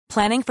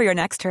Planning for your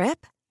next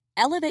trip?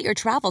 Elevate your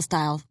travel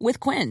style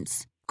with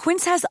Quince.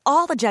 Quince has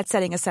all the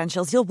jet-setting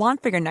essentials you'll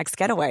want for your next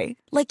getaway,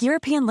 like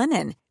European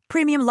linen,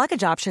 premium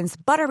luggage options,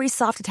 buttery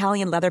soft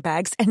Italian leather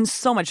bags, and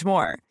so much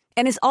more.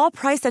 And is all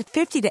priced at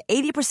 50 to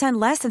 80%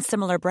 less than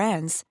similar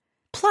brands.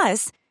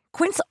 Plus,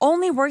 Quince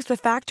only works with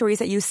factories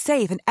that use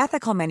safe and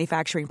ethical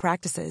manufacturing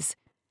practices.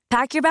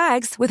 Pack your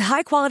bags with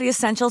high-quality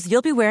essentials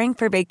you'll be wearing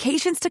for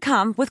vacations to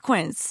come with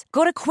Quince.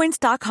 Go to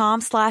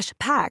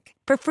quince.com/pack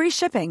for free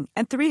shipping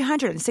and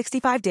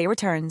 365-day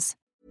returns.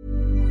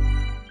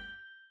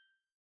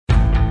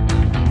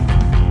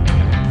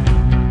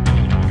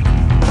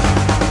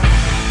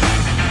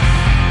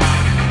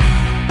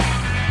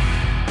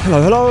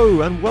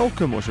 Hello, and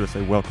welcome, or should I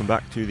say welcome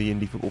back to the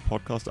Indie Football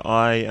Podcast.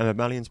 I am Ed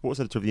Malyon, sports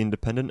editor of The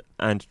Independent,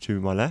 and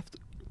to my left,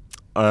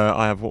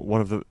 I have one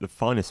of the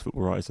finest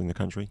football writers in the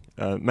country,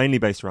 mainly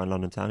based around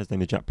London town. His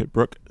name is Jack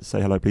Pitt-Brooke.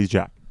 Say hello, please,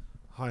 Jack.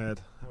 Hi, Ed.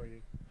 How are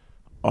you?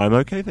 I'm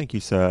okay, thank you,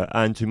 sir.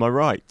 And to my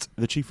right,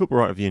 the chief football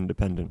writer of The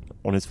Independent,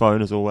 on his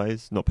phone as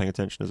always, not paying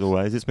attention as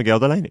always, it's Miguel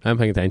Delaney. I'm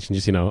paying attention,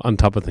 just, on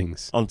top of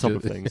things. On top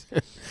of things.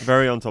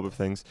 Very on top of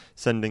things.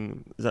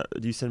 Do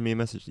you send me a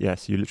message?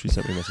 Yes, you literally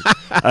sent me a message.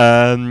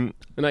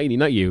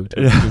 Not you,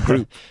 the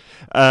group.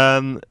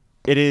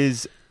 It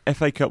is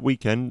FA Cup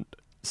weekend,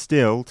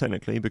 still,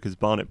 technically, because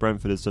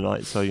Barnet-Brentford is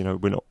tonight, so,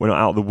 we're not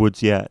out of the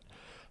woods yet.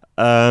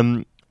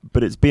 But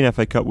it's been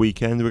FA Cup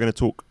weekend. We're going to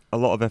talk a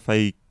lot of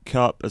FA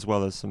Cup as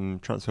well as some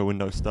transfer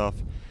window stuff,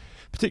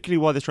 particularly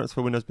why this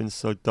transfer window has been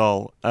so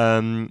dull.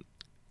 And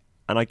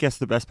I guess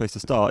the best place to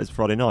start is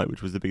Friday night,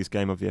 which was the biggest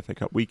game of the FA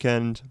Cup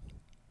weekend.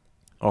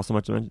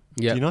 Arsenal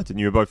United.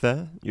 You were both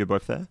there.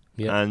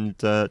 Yeah. And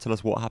tell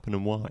us what happened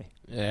and why.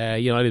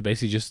 United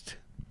basically just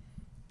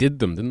did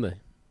them, didn't they?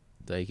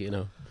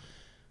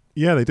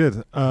 Yeah, they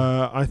did.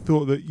 I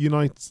thought that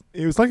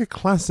it was like a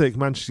classic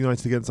Manchester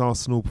United against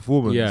Arsenal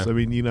performance. Yeah. I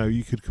mean,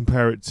 you could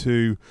compare it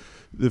to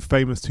the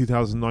famous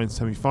 2009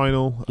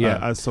 semi-final,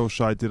 as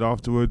Solskjaer did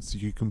afterwards.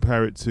 You could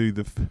compare it to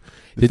the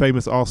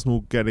famous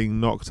Arsenal getting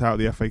knocked out of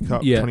the FA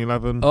Cup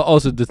 2011.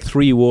 Also, the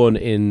 3-1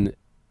 in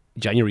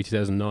January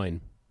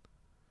 2009.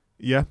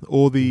 Yeah,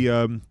 or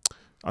the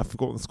I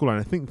forgot the scoreline.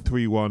 I think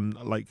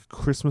 3-1, like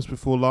Christmas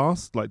before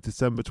last, like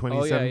December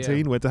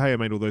 2017, where De Gea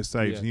made all those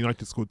saves, and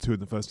United scored 2 in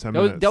the first 10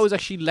 minutes. That was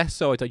actually less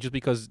so, I thought, just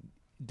because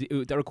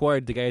that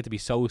required De Gea to be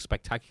so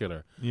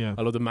spectacular. Yeah.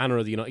 Although the manner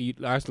of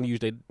Arsenal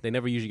they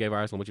never usually gave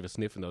Arsenal much of a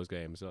sniff in those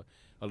games. So,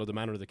 although the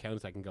manner of the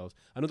counter-attacking goals,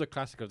 another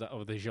classic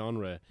of the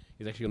genre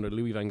is actually under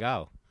Louis van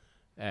Gaal,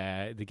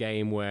 the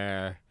game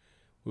where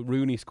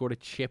Rooney scored a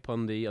chip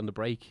on the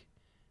break.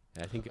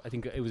 I think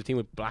it was a team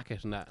with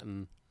Blackett and that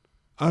and.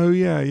 Oh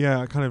yeah,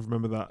 I kind of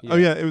remember that. Yeah. Oh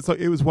yeah, it was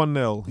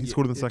 1-0. He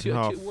scored in the second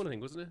half. 2-1, I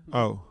think, wasn't it?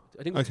 Oh,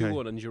 I think it was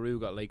 2-1, and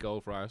Giroud got a late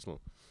goal for Arsenal.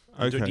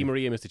 Okay. Di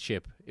Maria missed a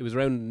chip. It was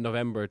around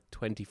November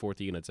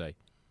 2014, I'd say.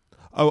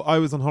 Oh, I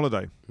was on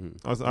holiday.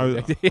 I was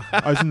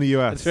in the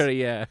US.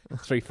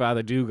 It's very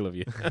Father Dougal of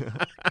you.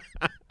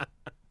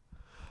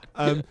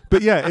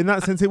 But yeah, in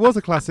that sense, it was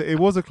a classic. It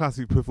was a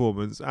classic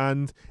performance,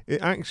 and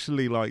it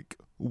actually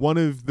one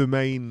of the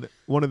main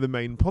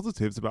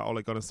positives about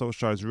Ole Gunnar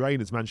Solskjaer's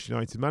reign as Manchester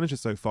United manager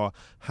so far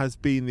has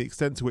been the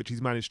extent to which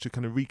he's managed to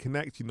kind of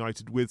reconnect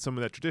United with some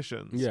of their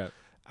traditions. Yeah.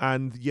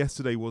 And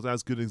yesterday was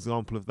as good an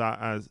example of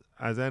that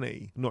as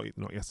any. Not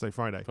yesterday,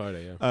 Friday.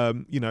 Friday, yeah.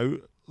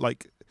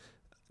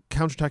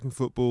 Counter-attacking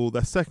football.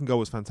 Their second goal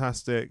was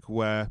fantastic,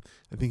 where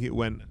I think it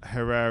went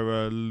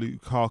Herrera,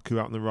 Lukaku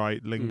out on the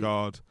right,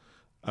 Lingard.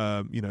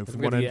 From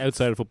one end,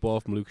 outside of football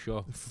from Luke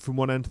Shaw, from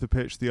one end of the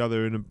pitch to the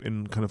other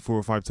in kind of 4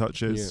 or 5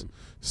 touches. Yeah.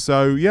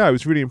 So yeah, I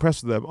was really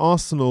impressed with them.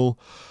 Arsenal,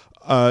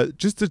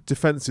 just a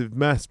defensive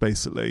mess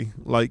basically.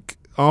 Like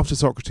after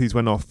Socrates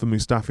went off for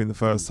Mustafi in the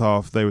first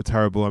half, they were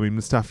terrible. I mean,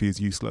 Mustafi is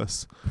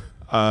useless.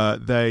 For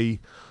a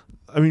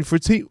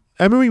team,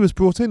 Emery was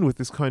brought in with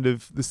this kind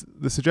of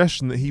the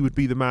suggestion that he would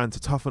be the man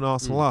to toughen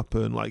Arsenal up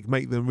and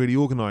make them really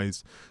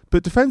organised.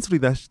 But defensively,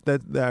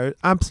 they're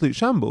absolute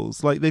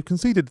shambles. Like they've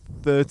conceded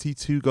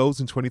 32 goals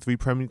in 23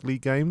 Premier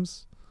League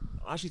games.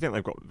 I actually think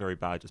they've got very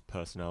bad just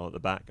personnel at the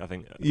back. I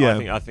think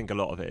a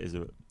lot of it is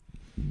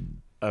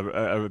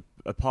a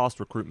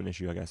past recruitment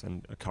issue, I guess,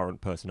 and a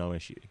current personnel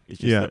issue. It's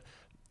just that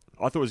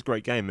I thought it was a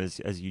great game, as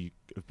you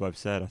have both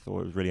said. I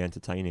thought it was really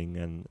entertaining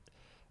and.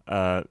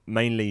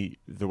 Mainly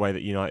the way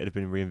that United have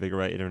been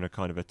reinvigorated in a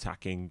kind of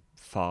attacking,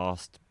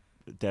 fast.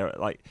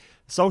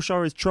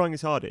 Solskjaer is trying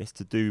his hardest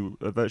to do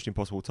a virtually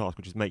impossible task,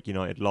 which is make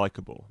United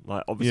likeable.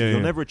 Obviously,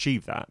 he'll never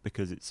achieve that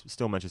because it's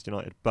still Manchester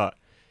United, but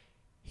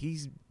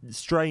he's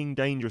straying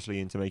dangerously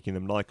into making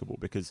them likeable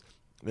because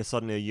they're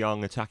suddenly a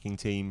young attacking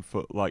team,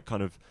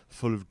 kind of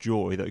full of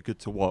joy that are good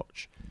to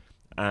watch.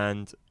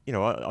 And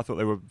I thought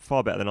they were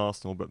far better than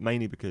Arsenal, but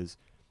mainly because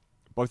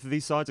both of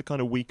these sides are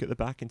kind of weak at the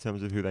back in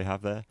terms of who they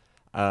have there.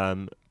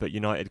 But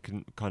United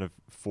can kind of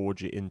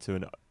forge it into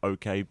an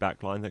okay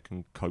backline that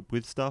can cope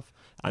with stuff,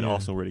 and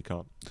Arsenal really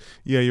can't.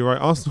 Yeah, you're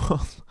right.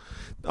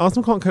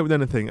 Arsenal can't cope with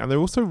anything, and they're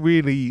also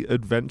really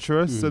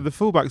adventurous. So the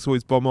fullbacks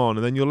always bomb on,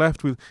 and then you're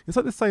left with, it's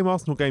like the same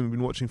Arsenal game we've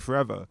been watching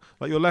forever.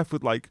 Like you're left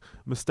with like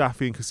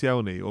Mustafi and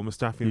Koscielny, or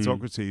Mustafi and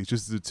Socrates,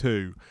 just as a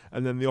two,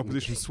 and then the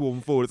opposition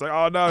swarm forward. It's like,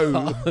 oh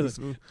no,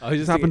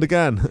 it's happened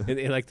again.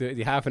 In like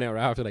the half an hour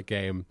after that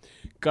game,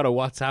 got a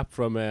WhatsApp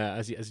from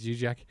as you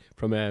Jack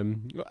from a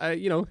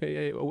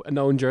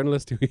known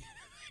journalist who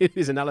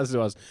his analysis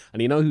was,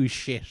 and you know who's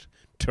shit?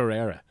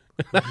 Torreira.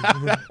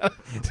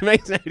 To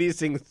make some of these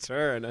things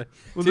turn.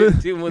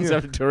 2 months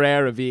after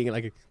Torreira being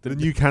like the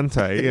new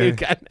Kante. Yeah. New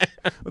Kante.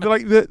 But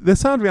like the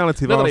sad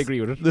reality of Not that I agree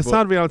with it, the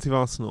sad reality of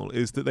Arsenal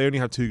is that they only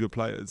have 2 good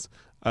players.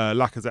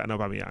 Lacazette and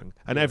Aubameyang,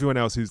 and everyone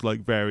else who's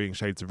like varying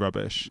shades of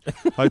rubbish.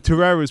 Like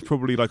Torreira is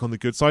probably like on the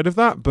good side of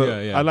that, but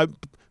I like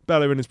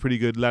Bellerin is pretty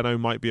good. Leno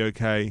might be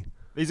okay.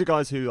 These are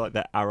guys who like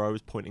their arrow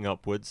is pointing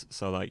upwards,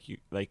 so like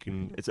they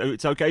can.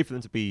 It's okay for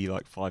them to be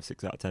like 5,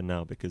 6 out of 10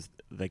 now, because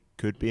they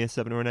could be a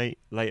 7 or an 8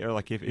 later.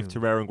 Like if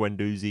Torreira and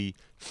Guendouzi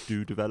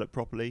do develop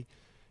properly,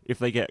 if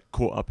they get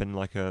caught up in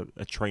like a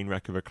train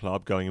wreck of a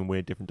club going in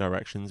weird different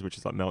directions, which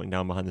is like melting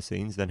down behind the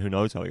scenes, then who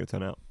knows how they're going to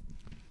turn out.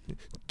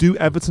 Do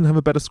Everton have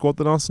a better squad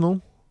than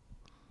Arsenal?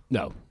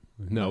 No,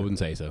 I wouldn't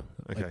say so.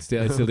 Okay. I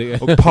still do.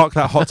 Or park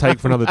that hot take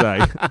for another day.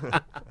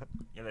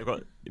 Yeah, they've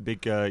got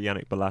big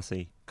Yannick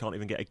Bolasie. Can't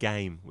even get a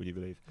game, would you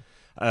believe?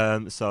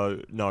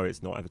 So no,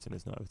 it's not Everton.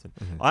 It's not Everton.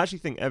 Mm-hmm. I actually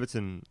think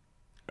Everton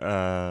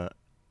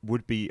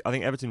would be. I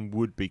think Everton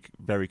would be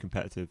very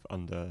competitive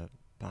under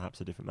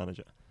perhaps a different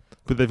manager.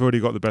 But they've already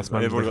got the best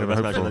manager. They've already got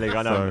the best manager in the league.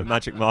 I know. So.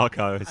 Magic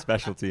Marco is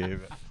special to you.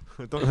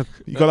 But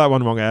you got that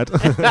one wrong, Ed.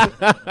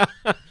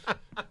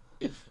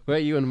 Where are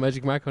you on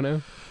Magic Marco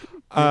now?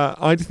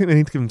 I just think they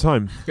need to give him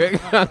time. Fair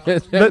enough.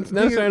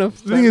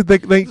 The thing is,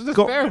 they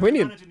got fair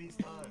opinion.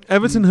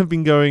 Everton have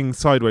been going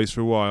sideways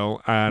for a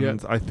while,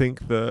 and I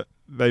think that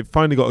they've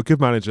finally got a good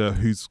manager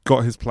who's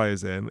got his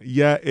players in.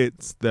 Yeah,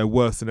 they're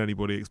worse than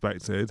anybody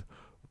expected,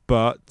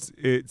 but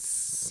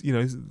it's,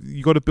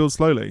 you got to build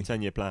slowly.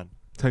 10-year plan.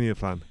 10-year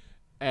plan.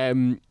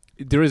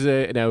 There is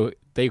now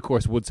they of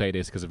course would say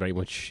this because very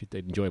much they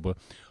enjoy it, but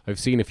I've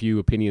seen a few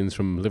opinions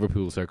from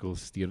Liverpool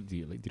circles, the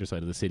other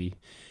side of the city,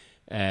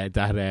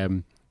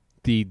 that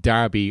the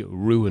derby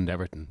ruined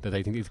Everton. That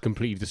I think it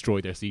completely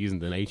destroyed their season.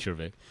 The nature of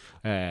it.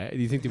 Do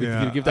you think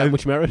they give that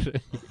much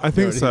merit? I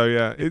think so.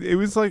 Yeah, it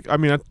was like, I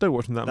mean, I don't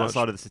watch them that much. That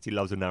side of the city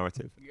loves a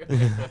narrative.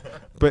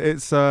 But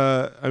it's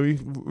I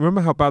mean,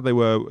 remember how bad they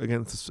were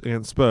against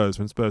Spurs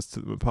when Spurs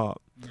took them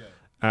apart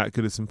at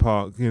Goodison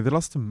Park. They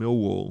lost to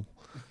Millwall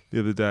the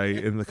other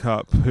day in the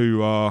cup,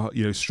 who are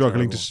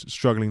struggling to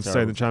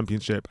stay in the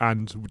Championship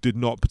and did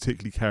not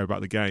particularly care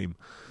about the game.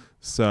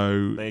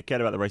 So they cared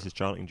about the racist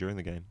chanting during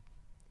the game,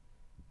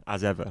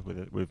 as ever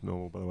with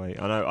Millwall. By the way,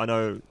 I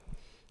know,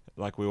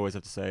 like we always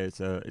have to say, it's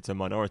a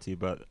minority,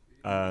 but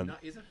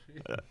is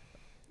it?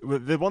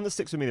 The one that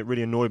sticks with me that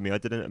really annoyed me, I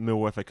did a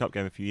Millwall FA Cup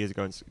game a few years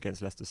ago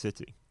against Leicester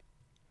City,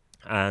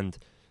 and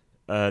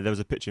there was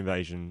a pitch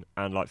invasion,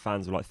 and like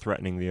fans were like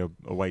threatening the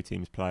away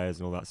team's players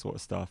and all that sort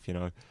of stuff,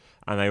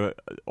 and they were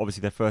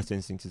obviously their first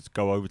instinct is to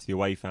go over to the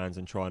away fans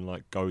and try and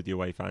like goad the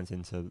away fans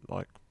into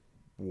like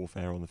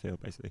warfare on the field,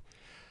 basically.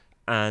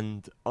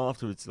 And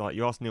afterwards, like,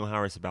 you ask Neil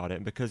Harris about it,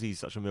 and because he's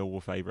such a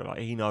Millwall favourite, like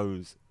he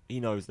knows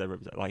their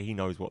like he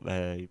knows what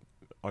they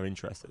are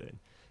interested in,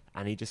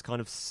 and he just kind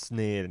of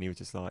sneered, and he was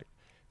just like,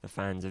 the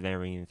fans are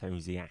very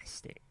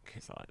enthusiastic.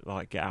 It's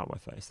like get out of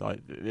my face. Like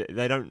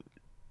they don't.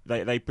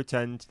 They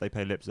pretend, they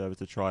pay lip service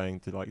to trying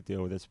to like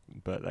deal with this,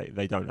 but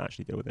they don't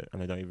actually deal with it,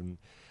 and they don't even.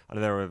 I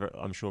know there are,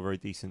 I'm sure, very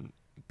decent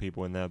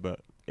people in there, but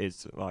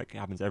it's like it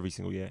happens every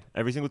single year.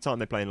 Every single time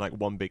they play in like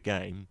one big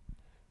game,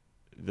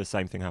 the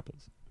same thing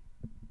happens.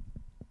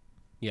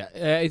 Yeah,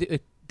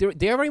 they're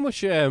very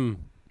much an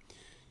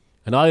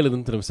island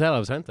unto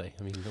themselves, aren't they?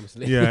 I mean,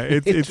 yeah,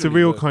 it's a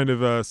real kind of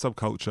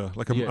subculture,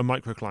 like a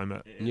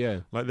microclimate.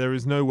 Yeah, like there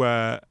is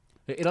nowhere.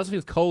 It also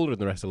feels colder than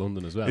the rest of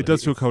London as well. It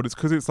does feel cold. It's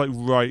because it's like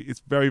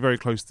it's very, very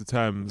close to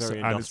Thames,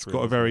 and it's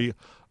got a very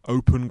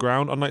open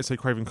ground. Unlike, say,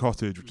 Craven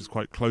Cottage, which is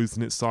quite closed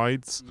in its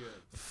sides.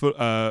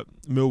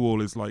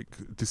 Millwall is like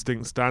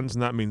distinct stands,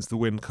 and that means the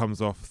wind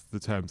comes off the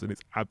Thames, and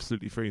it's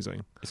absolutely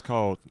freezing. It's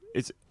cold.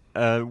 It's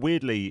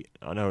weirdly,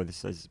 I know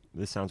this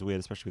sounds weird,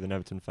 especially with an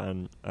Everton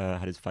fan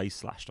had his face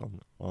slashed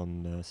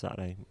on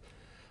Saturday.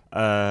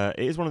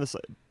 It is one of the,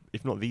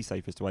 if not the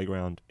safest away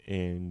ground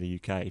in the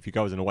UK. If you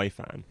go as an away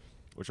fan,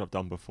 which I've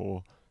done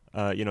before,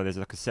 there's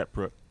like a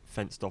separate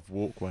fenced-off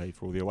walkway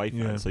for all the away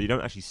fans, so you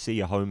don't actually see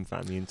a home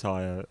fan the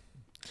entire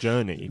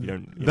journey. If you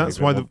don't, that's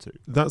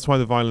why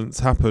the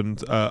violence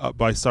happened up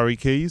by Surrey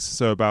Quays,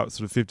 so about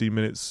sort of 15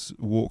 minutes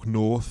walk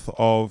north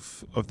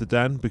of the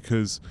Den,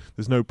 because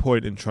there's no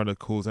point in trying to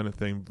cause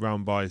anything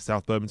round by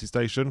South Bermondsey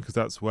Station, because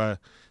that's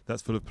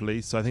full of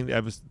police. So I think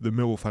the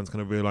Millwall fans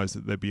kind of realised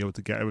that they'd be able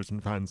to get Everton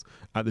fans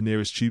at the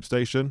nearest tube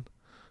station.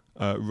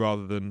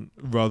 Rather than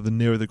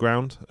nearer the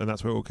ground, and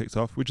that's where it all kicked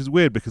off, which is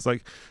weird because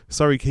like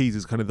Surrey Quays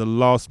is kind of the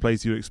last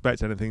place you'd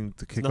expect anything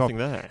to kick off.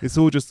 There. It's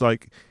all just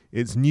like,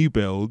 it's new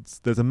builds,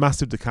 there's a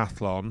massive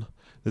decathlon,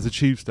 there's a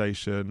tube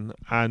station,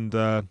 and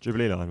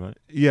Jubilee line, right?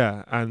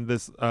 yeah, and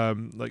there's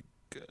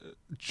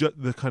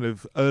the kind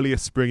of earlier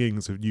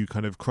springings of new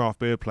kind of craft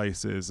beer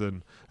places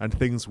and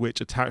things which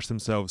attach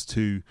themselves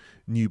to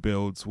new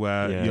builds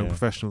where young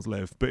professionals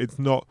live. But it's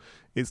not.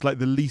 It's like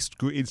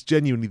it's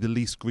genuinely the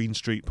least green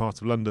street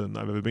part of London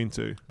I've ever been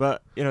to.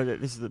 But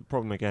this is the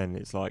problem again.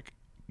 It's like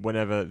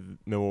whenever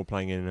Millwall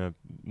playing in a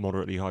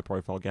moderately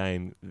high-profile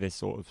game, this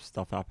sort of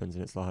stuff happens,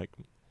 and it's like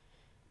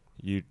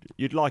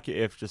you'd like it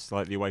if just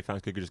like the away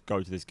fans could just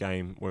go to this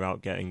game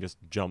without getting just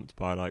jumped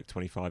by like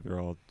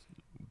 25-year-old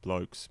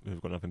blokes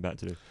who've got nothing better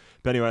to do.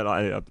 But anyway,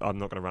 I'm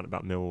not going to rant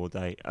about Millwall all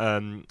day.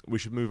 We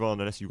should move on,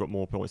 unless you've got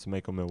more points to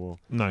make on Millwall.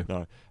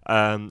 No.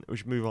 We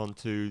should move on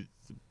to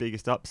the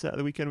biggest upset of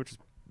the weekend, which is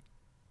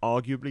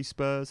arguably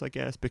Spurs, I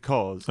guess,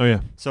 because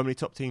so many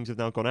top teams have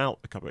now gone out.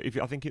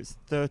 I think it's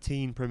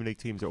 13 Premier League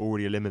teams are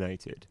already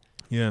eliminated.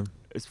 Yeah,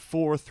 it's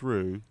 4 are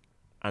through,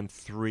 and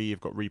 3 have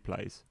got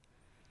replays.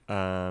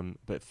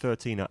 But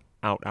 13 are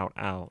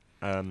out.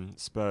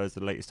 Spurs,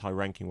 the latest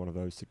high-ranking one of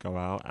those to go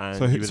out. And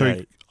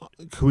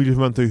can we just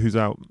run through who's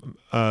out?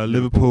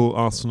 Liverpool,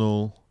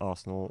 Arsenal,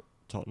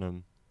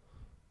 Tottenham.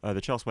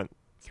 The Chelsea went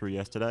through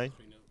yesterday.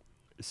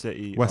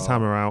 City, West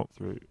Ham are out.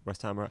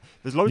 West Ham are out.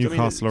 There's loads.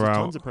 Newcastle are out.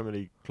 Tons of Premier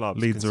League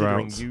clubs. Leeds are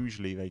out.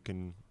 Usually they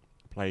can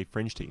play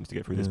fringe teams to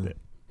get through this bit.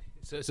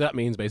 So that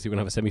means basically we're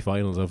going to have a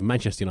semi-finals of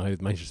Manchester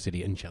United, Manchester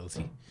City, and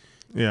Chelsea.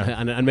 Yeah,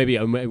 and maybe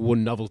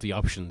one novelty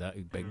option that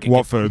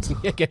Watford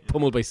get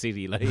pummeled by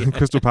City, like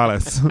Crystal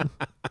Palace.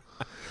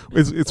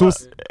 It's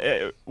also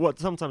what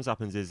sometimes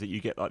happens is that you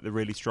get like the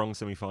really strong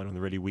semi-final and the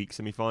really weak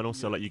semi-final.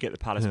 So like you get the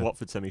Palace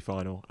Watford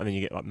semi-final, and then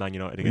you get like Man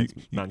United against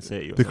Man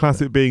City. The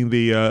classic being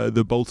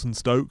the Bolton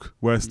Stoke,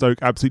 where Stoke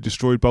absolutely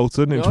destroyed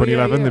Bolton in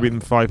 2011. They beat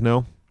them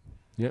 5-0.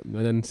 Yep,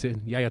 and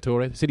then Yaya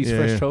Toure, City's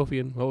first trophy,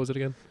 and what was it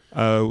again? It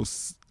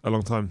was a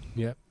long time.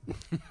 Yeah.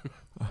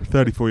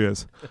 34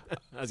 years.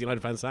 As United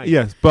fans say.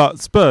 Yes, but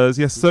Spurs,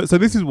 yes. So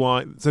this is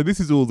why. So this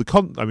is all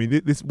the I mean,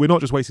 we're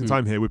not just wasting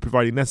time here. We're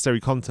providing necessary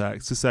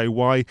context to say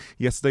why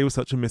yesterday was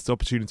such a missed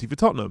opportunity for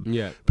Tottenham.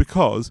 Yeah.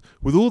 Because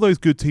with all those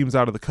good teams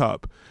out of the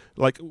cup,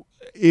 like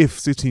if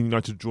City and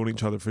United had drawn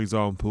each other, for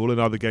example, and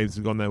other games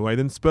had gone their way,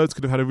 then Spurs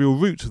could have had a real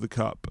route to the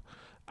cup.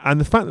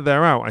 And the fact that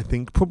they're out, I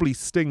think, probably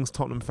stings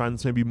Tottenham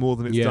fans maybe more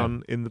than it's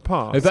done in the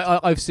past. In fact,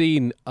 I've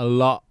seen a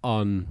lot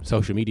on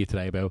social media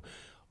today about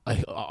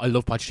I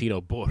love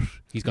Pochettino, but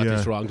he's got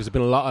this wrong. There's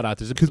been a lot of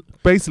that. Because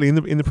basically,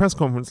 in the press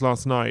conference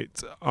last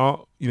night,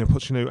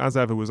 Pochettino, as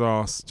ever, was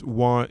asked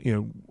why,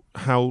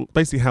 how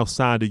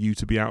sad are you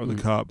to be out of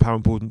the cup? How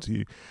important to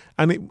you?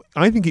 And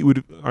I think it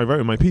would. I wrote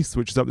in my piece,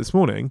 which is up this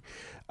morning.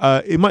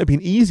 It might have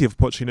been easier for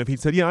Pochettino if he'd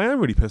said, "Yeah, I am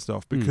really pissed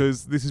off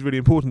because this is really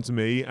important to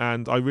me,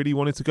 and I really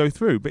wanted to go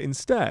through." But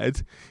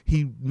instead,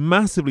 he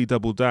massively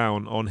doubled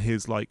down on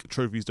his like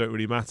trophies don't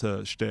really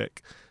matter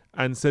shtick.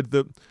 And said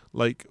that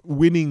like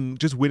winning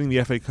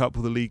the FA Cup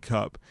or the League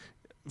Cup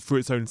for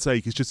its own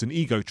sake is just an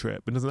ego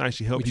trip and doesn't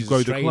actually help you grow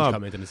the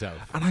club.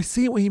 And I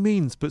see what he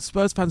means, but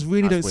Spurs fans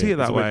really don't see it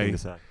that way.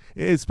 It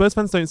is. Spurs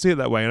fans don't see it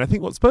that way, and I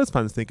think what Spurs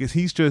fans think is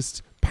he's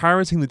just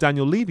parroting the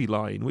Daniel Levy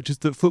line, which is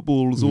that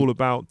football is all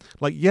about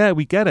like,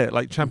 we get it,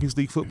 like Champions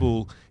League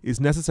football is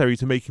necessary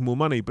to making more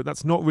money, but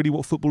that's not really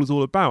what football is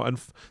all about.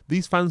 And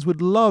these fans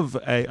would love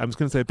I'm just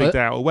going to say a big day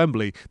out at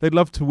Wembley. They'd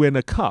love to win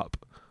a cup.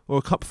 Or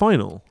a cup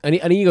final.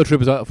 An ego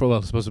trip is I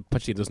suppose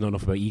Pochettino doesn't know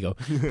enough about ego,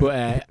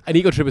 but an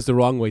ego trip is the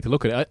wrong way to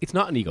look at it. It's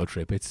not an ego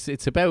trip.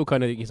 It's about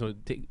kind of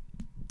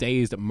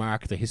days that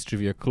mark the history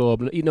of your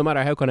club, no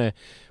matter how kind of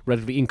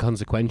relatively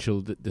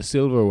inconsequential the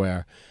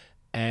silverware.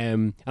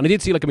 And I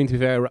did see, to be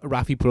fair,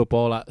 Rafi put up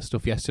all that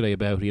stuff yesterday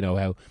about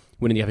how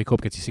winning the FA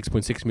Cup gets you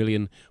 6.6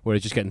 million,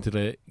 whereas just getting to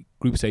the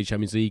group stage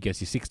Champions League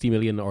gets you 60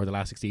 million or the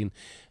last 16.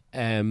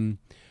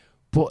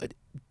 But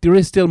there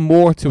is still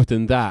more to it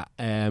than that.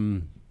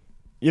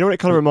 You know what it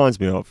kind of reminds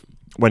me of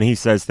when he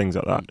says things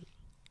like that?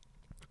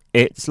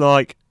 It's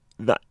like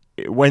that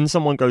when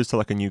someone goes to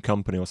like a new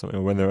company or something,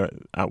 or when they're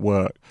at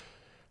work,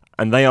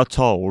 and they are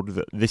told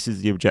that this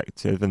is the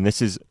objective and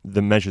this is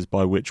the measures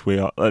by which we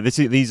are.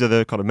 These are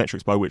the kind of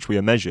metrics by which we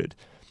are measured.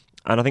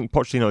 And I think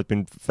Pochettino has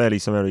been fairly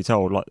summarily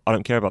told, like, I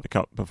don't care about the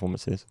cup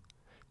performances.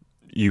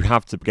 You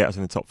have to get us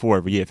in the top 4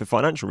 every year for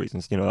financial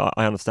reasons.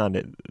 I understand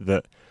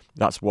it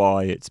that's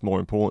why it's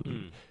more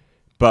important,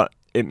 but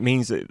it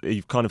means that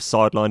you've kind of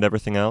sidelined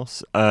everything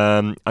else,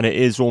 and it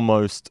is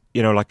almost,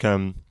 it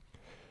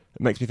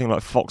makes me think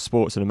like Fox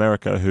Sports in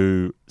America,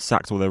 who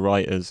sacked all their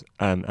writers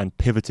and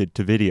pivoted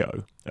to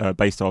video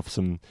based off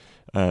some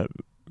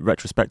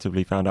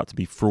retrospectively found out to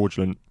be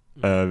fraudulent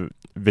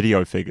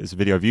video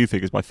view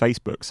figures by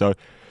Facebook. So,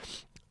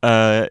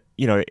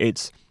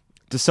 it's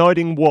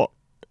deciding what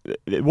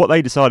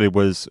they decided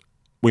was,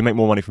 we make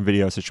more money from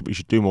video, so we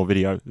should do more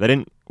video. They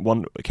didn't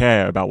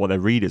care about what their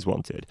readers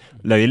wanted.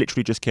 They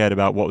literally just cared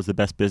about what was the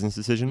best business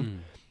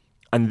decision.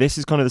 And this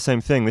is kind of the same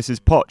thing. This is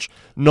Poch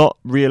not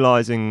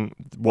realising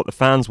what the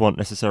fans want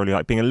necessarily,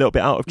 like being a little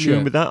bit out of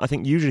tune with that. I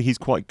think usually he's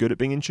quite good at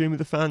being in tune with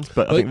the fans,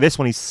 but I think this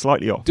one he's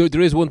slightly off.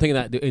 There is one thing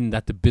in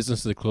that the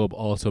business of the club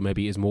also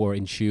maybe is more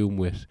in tune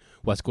with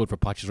what's good for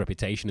Poch's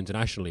reputation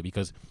internationally,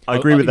 because I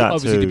agree with that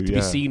obviously too. To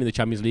be seen in the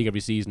Champions League every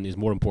season is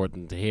more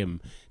important to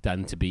him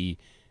than to be,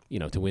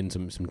 to win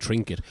some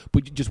trinket.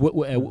 But just I'm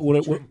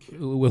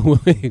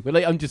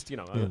just,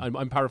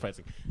 I'm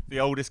paraphrasing. The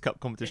oldest cup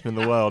competition in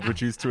the world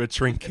reduced to a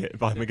trinket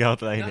by Miguel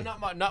Delaney.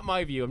 Not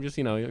my view. I'm just,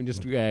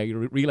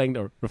 relaying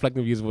or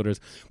reflecting the views of others.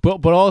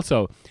 But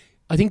also,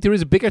 I think there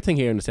is a bigger thing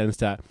here in the sense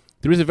that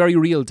there is a very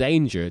real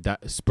danger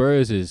that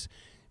Spurs'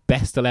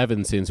 best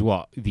 11 since the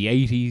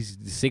 80s,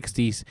 the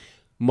 60s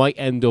might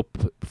end up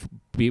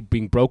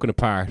being broken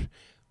apart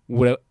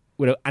without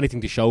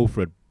anything to show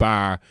for it,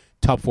 bar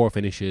top 4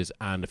 finishes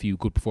and a few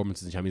good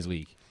performances in the Champions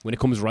League when it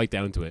comes right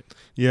down to it.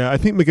 Yeah, I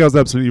think Miguel's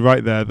absolutely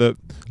right there that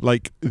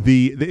like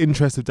the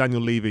interests of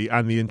Daniel Levy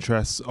and the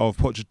interests of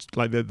Pochettino,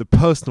 like the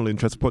personal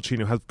interests of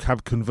Pochettino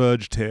have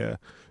converged here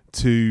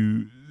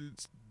to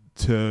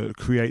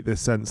create this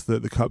sense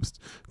that the cups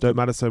don't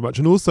matter so much.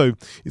 And also,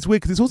 it's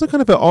weird because it's also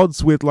kind of at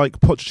odds with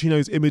like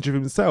Pochettino's image of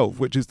himself,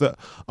 which is that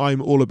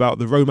I'm all about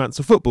the romance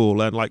of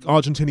football and like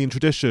Argentinian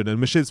tradition and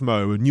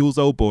machismo and Newell's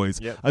Old Boys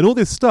and all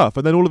this stuff.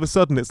 And then all of a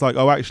sudden it's like,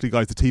 oh, actually,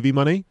 guys, the TV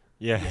money.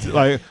 Yeah,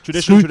 like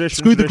tradition,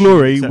 screw the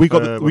glory. We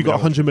got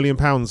 £100 million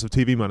of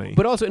TV money.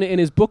 But also in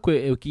his book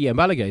with Guillaume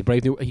Balaguer,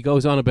 Brave New, he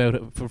goes on about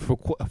it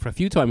for a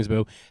few times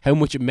about how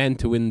much it meant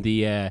to win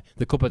the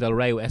Copa del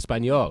Rey with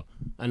Espanyol,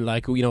 and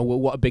like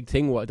what a big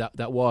thing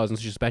that was and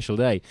such a special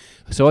day.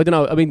 So I don't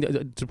know. I mean,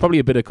 there's probably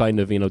a bit of kind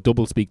of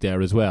double speak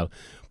there as well.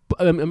 But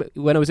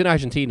when I was in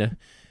Argentina,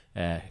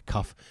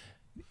 cough.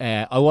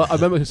 I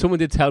remember someone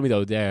did tell me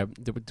though there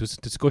was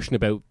a discussion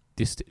about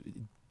this.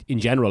 In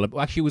general,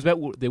 actually, it was about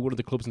one of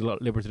the clubs in the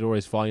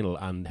Libertadores final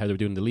and how they were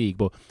doing in the league.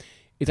 But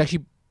it's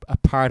actually a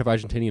part of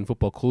Argentinian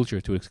football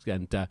culture to an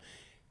extent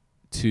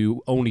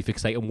to only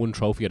fixate on one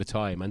trophy at a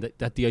time, and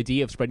that the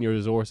idea of spreading your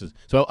resources.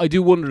 So I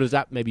do wonder, does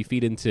that maybe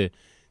feed into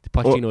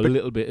Pochettino a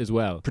little bit as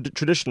well?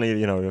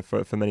 Traditionally,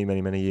 for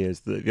many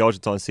years, the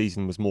Argentine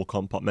season was more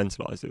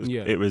compartmentalised.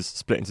 It was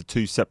split into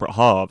 2 separate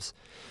halves.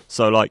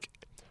 So like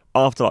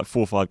after like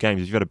 4 or 5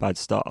 games, if you've had a bad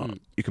start,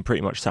 you can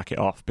pretty much sack it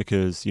off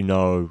because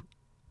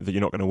that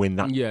you're not going to win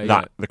the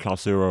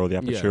Clausura or the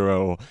Apertura,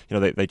 or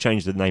they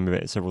changed the name of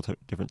it several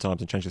different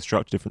times and changed the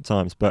structure different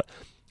times. But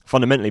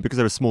fundamentally, because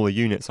there were smaller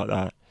units like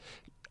that,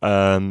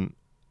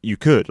 you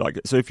could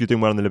so if you're doing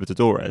well in the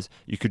Libertadores,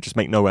 you could just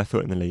make no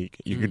effort in the league.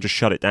 You could just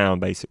shut it down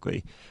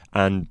basically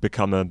and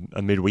become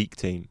a midweek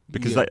team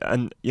because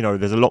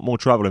there's a lot more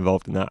travel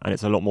involved in that, and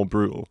it's a lot more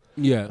brutal.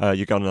 Yeah,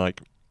 you're going to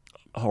like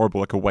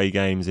horrible away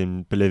games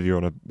in Bolivia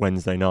on a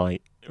Wednesday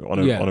night on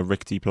a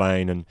rickety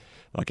plane and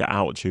like at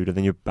altitude, and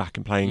then you're back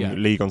and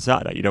playing league on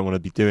Saturday. You don't want to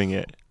be doing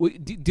it. Well,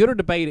 the other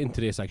debate into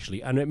this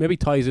actually, and it maybe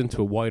ties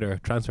into a wider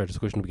transfer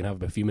discussion we can have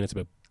about a few minutes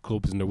about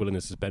clubs and their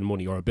willingness to spend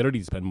money or ability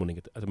to spend money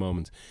at the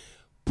moment.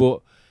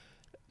 But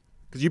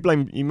because you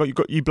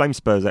blame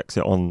Spurs'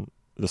 exit on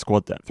the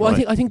squad depth. Well,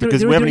 right? I think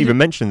because we haven't even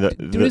mentioned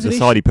the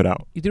side he put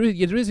out. There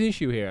is an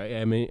issue here.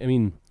 I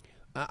mean,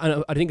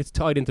 I think it's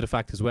tied into the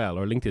fact as well,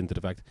 or linked into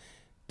the fact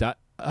that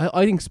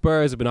I think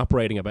Spurs have been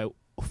operating about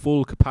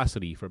full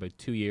capacity for about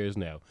 2 years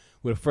now,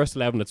 with a first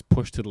 11 that's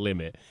pushed to the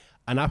limit,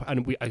 and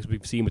as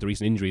we've seen with the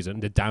recent injuries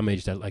and the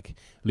damage that like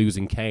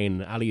losing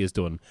Kane and Ali has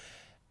done,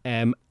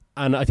 and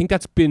I think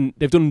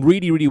they've done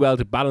really, really well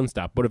to balance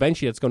that. But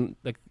eventually,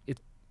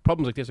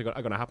 problems like this are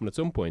going to happen at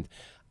some point,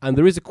 and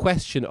there is a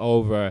question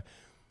over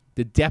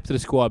the depth of the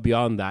squad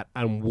beyond that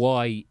and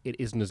why it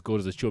isn't as good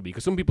as it should be.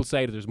 Because some people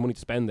say that there's money to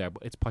spend there,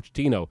 but it's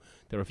Pochettino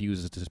that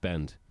refuses to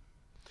spend.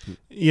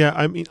 Yeah,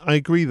 I mean, I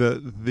agree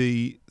that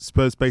the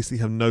Spurs basically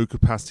have no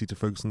capacity to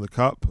focus on the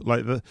cup.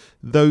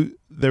 Though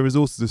their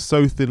resources are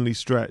so thinly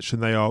stretched,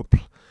 and they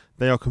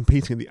are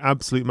competing at the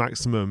absolute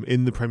maximum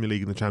in the Premier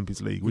League and the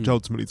Champions League, which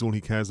ultimately is all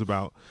he cares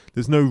about.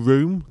 There's no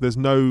room.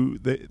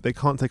 They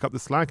can't take up the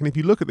slack. And if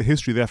you look at the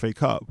history of the FA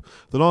Cup,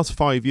 the last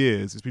 5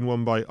 years it's been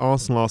won by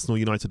Arsenal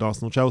United,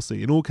 Arsenal,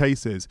 Chelsea. In all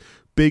cases,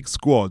 big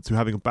squads who are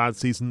having a bad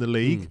season in the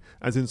league,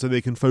 so they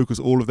can focus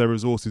all of their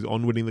resources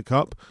on winning the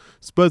cup.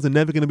 Spurs are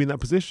never going to be in that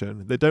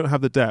position. They don't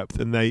have the depth,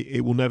 and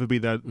it will never be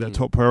their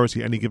top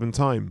priority at any given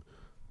time.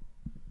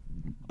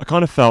 I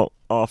kind of felt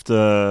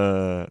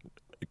after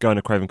going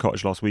to Craven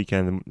Cottage last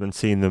weekend and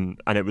seeing them,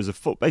 and it was a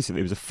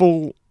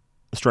full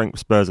strength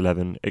Spurs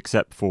 11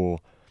 except for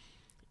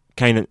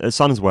Kane.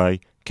 Son's way,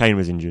 Kane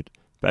was injured,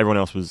 but everyone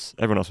else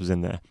was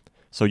in there.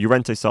 So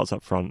Llorente starts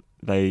up front.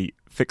 They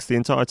fixed the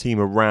entire team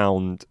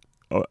around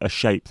a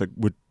shape that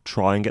would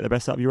try and get the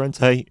best out of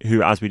Llorente,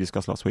 who, as we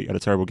discussed last week, had a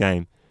terrible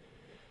game.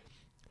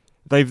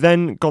 They've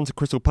then gone to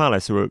Crystal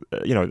Palace, who are,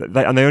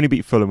 they only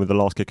beat Fulham with the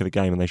last kick of the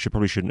game, and they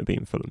probably shouldn't have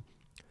beaten Fulham.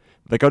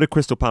 They go to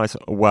Crystal Palace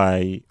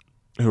away,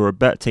 who are a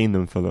better team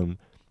than Fulham,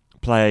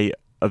 play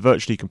a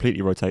virtually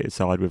completely rotated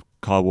side with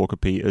Kyle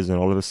Walker-Peters and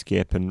Oliver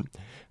Skipp and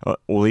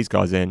all these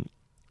guys in,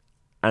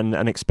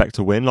 and expect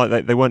to win.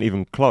 Like they weren't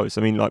even close.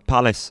 I mean, like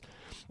Palace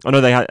I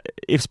know they had.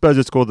 If Spurs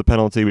had scored the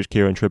penalty which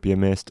Kieran Trippier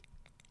missed,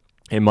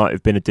 it might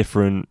have been a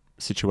different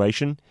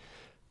situation.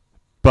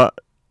 But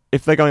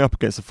if they're going up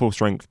against a full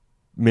strength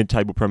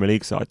mid-table Premier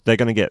League side, they're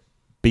going to get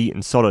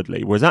beaten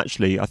solidly. Whereas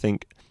actually, I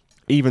think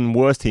even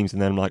worse teams than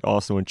them, like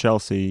Arsenal and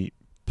Chelsea,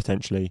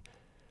 potentially,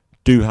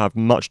 do have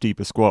much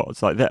deeper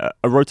squads. Like a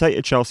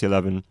rotated Chelsea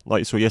 11,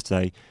 like you saw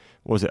yesterday,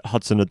 was it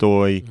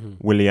Hudson-Odoi,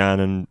 Willian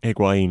and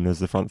Higuain as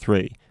the front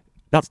three?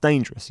 That's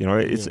dangerous. You know,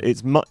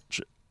 it's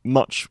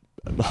much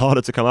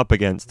harder to come up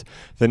against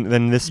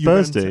than this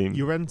Spurs team.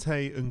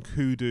 Llorente and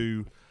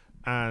Kudu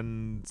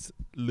and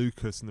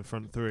Lucas in the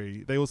front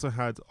three. They also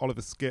had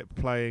Oliver Skipp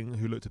playing,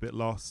 who looked a bit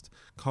lost.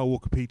 Kyle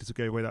Walker-Peters who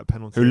gave away that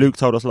penalty. Who Luke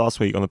told us last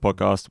week on the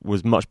podcast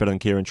was much better than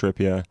Kieran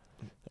Trippier,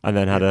 and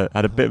then had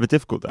a bit of a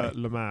difficult day.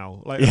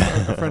 Lamau.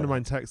 A friend of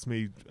mine texted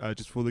me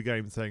just before the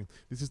game saying,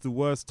 this is the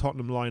worst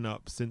Tottenham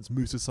lineup since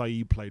Musa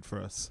Saeed played for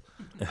us.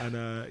 And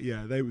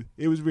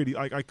it was really...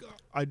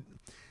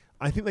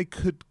 I think they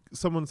could...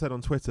 Someone said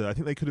on Twitter, I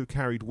think they could have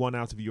carried one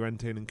out of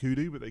Llorente and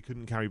Kudu, but they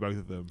couldn't carry both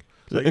of them.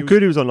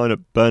 Kudu was on loan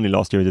at Burnley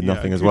last year and did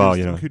nothing as well.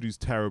 You know, Kudu's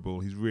terrible.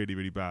 He's really,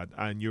 really bad.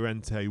 And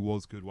Llorente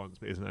was good once,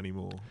 but isn't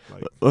anymore.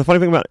 The funny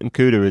thing about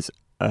Kudu is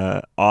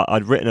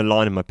I'd written a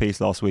line in my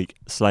piece last week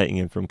slating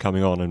him from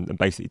coming on and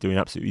basically doing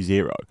absolutely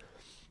zero.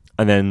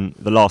 And then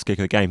the last kick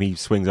of the game, he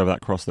swings over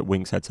that cross that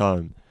Winks heads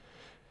home.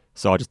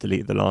 So I just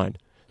deleted the line.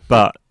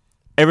 But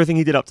everything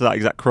he did up to that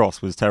exact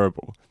cross was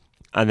terrible.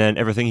 And then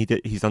everything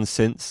he's done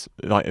since,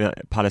 like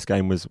that Palace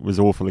game, was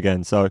awful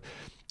again. So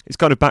it's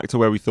kind of back to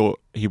where we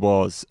thought he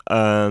was.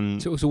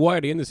 So why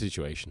are they in this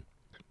situation?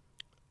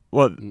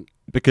 Well,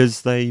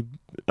 because they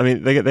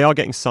are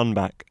getting Son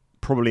back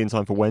probably in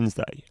time for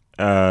Wednesday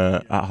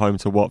at home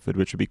to Watford,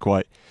 which would be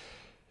quite...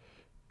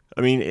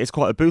 I mean, it's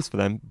quite a boost for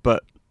them,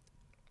 but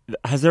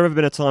has there ever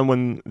been a time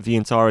when the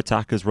entire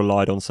attack has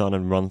relied on Son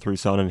and run through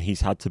Son and he's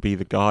had to be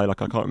the guy?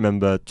 Like, I can't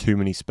remember too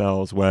many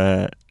spells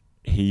where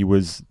he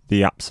was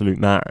the absolute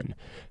man.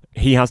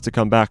 He has to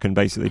come back and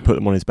basically put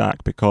them on his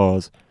back,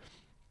 because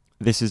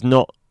this is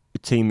not a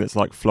team that's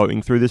like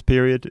floating through this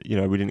period. You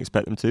know, we didn't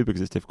expect them to,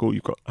 because it's difficult.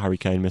 You've got Harry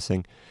Kane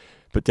missing,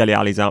 but Dele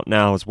Alli's out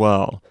now as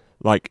well.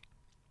 Like,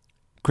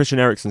 Christian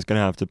Eriksen's going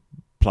to have to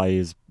play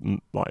his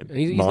he's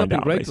mind not been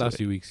out, great basically. last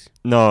few weeks.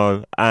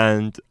 No,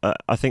 and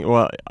I think,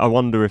 I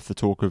wonder if the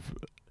talk of,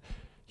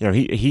 you know,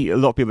 he a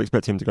lot of people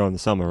expect him to go in the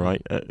summer,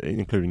 right?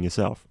 Including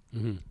yourself.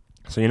 Mm-hmm.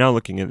 So you're now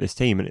looking at this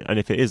team, and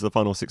if it is the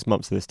final 6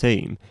 months of this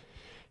team,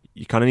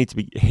 you kind of need to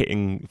be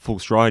hitting full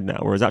stride now.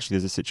 Whereas actually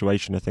there's a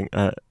situation, I think,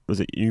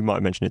 you might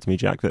have mentioned it to me,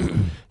 Jack, that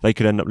they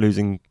could end up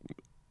losing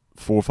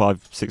 4,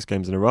 5, 6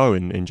 games in a row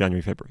in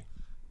January, February.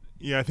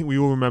 Yeah, I think we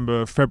all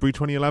remember February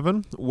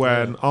 2011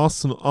 when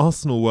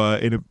Arsenal were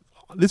in a...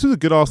 This was a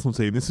good Arsenal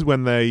team. This is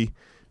when they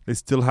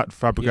still had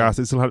Fabregas,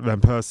 they still had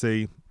Van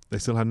Persie, they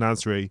still had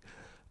Nasri.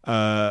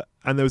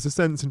 And there was a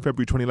sense in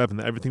February 2011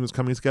 that everything was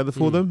coming together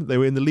for them. They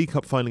were in the League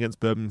Cup final against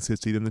Birmingham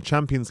City, then the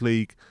Champions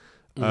League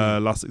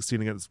last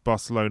 16 against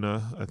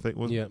Barcelona, I think.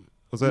 Was it?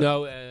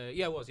 No,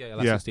 it was. Yeah,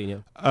 last 16,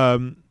 yeah.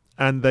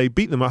 And they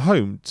beat them at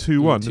home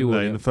 2-1, didn't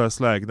they, in the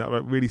first leg. That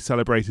really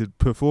celebrated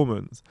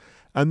performance.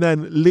 And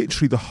then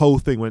literally the whole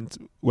thing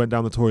went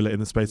down the toilet in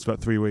the space of about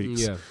 3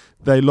 weeks. Yeah.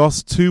 They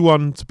lost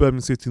 2-1 to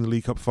Birmingham City in the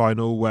League Cup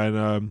final when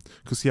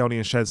Koscielny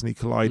and Szczesny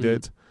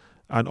collided.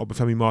 And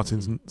Obafemi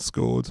Martins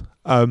scored.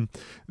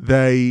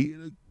 They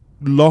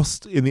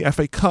lost in the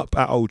FA Cup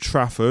at Old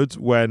Trafford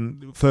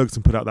when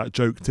Ferguson put out that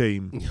joke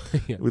team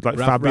with like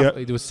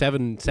Fabio. There was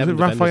seven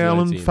Raphael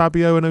and team.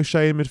 Fabio and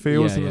O'Shea in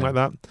midfield, or something like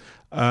that.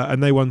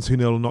 And they won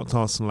 2-0, knocked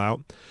Arsenal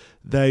out.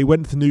 They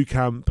went to Nou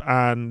Camp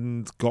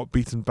and got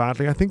beaten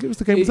badly. I think it was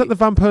the game. Was that the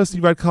Van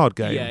Persie red card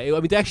game? Yeah,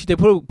 I mean, they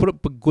put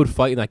up a good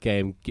fight in that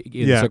game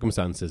in the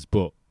circumstances,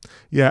 but.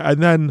 Yeah,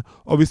 and then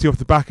obviously off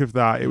the back of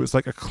that, it was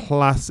like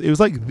it was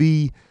like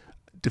the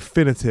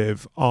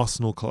definitive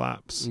Arsenal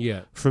collapse.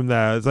 Yeah. From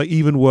there, it's like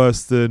even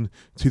worse than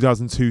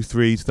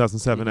 2002-03,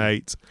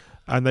 2007-08,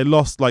 and they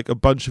lost like a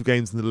bunch of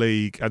games in the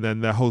league, and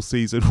then their whole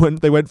season when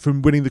they went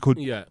from winning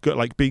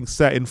like being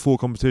set in 4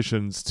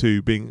 competitions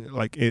to being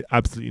like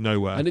absolutely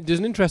nowhere. And there's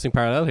an interesting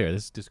parallel here.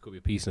 This could be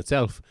a piece in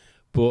itself,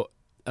 but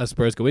as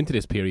Spurs go into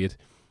this period,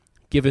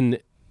 given.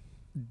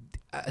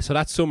 So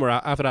that summer,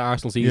 after that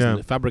Arsenal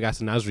season, Fabregas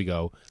and Nasri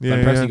go.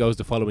 Van Persie goes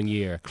the following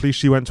year.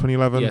 Clichy went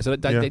 2011. Yeah, so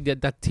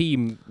that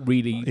team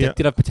really did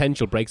have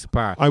potential, breaks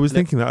apart. I was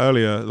thinking that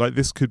earlier. Like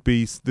this could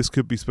be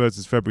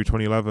Spurs' February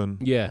 2011.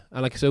 Yeah,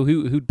 and like so,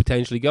 who'd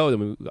potentially go? I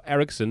mean,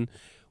 Eriksen.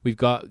 We've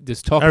got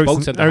this talk of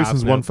both centre halves.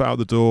 Eriksen's 1 foot out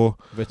the door.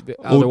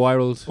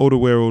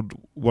 Alderweireld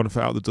 1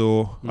 foot out the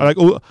door.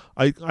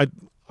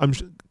 I'm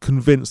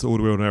convinced that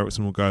Alderweireld and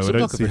Eriksen will go. I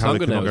don't see how they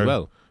can go.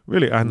 Well.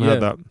 Really, I hadn't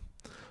heard that.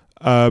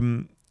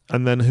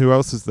 And then who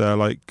else is there?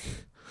 Like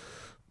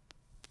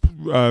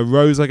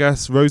Rose, I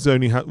guess. Rose will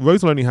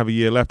only have a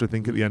year left, I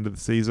think, at the end of the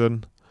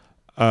season.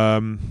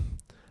 And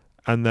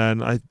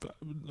then I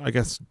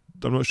guess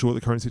I'm not sure what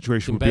the current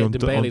situation would be on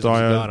Dembele's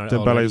Dyer.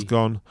 Dembele's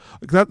gone.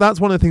 That's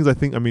one of the things I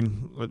think. I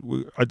mean,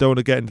 I don't want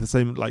to get into the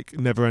same like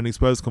never-ending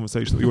Spurs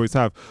conversation that we always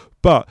have,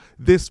 but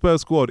this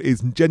Spurs squad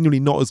is genuinely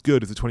not as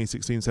good as the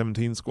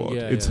 2016-17 squad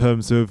in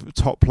terms of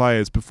top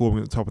players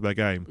performing at the top of their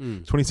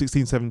game.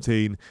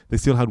 2016-17, they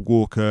still had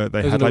Walker.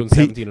 They had like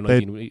Pete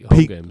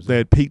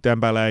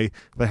Dembele.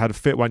 They had a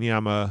fit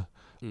Wanyama.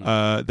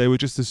 They were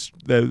just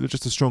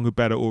a stronger,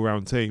 better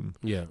all-round team.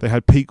 Yeah, they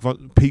had peak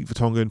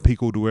Vertonghen, peak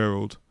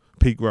Alderweireld,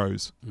 peak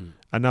Rose,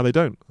 and now they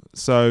don't.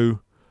 So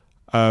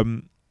I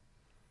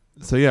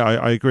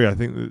agree. I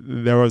think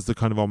there is the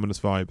kind of ominous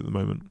vibe at the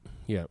moment.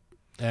 Yeah.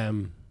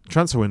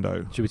 Transfer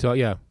window. Should we talk?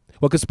 Yeah.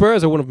 Well, because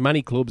Spurs are one of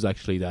many clubs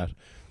actually that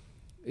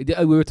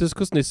we were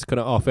discussing this kind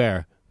of off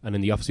air and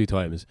in the off-season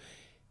times.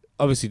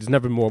 Obviously, there's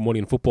never more money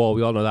in football.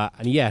 We all know that,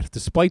 and yet,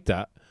 despite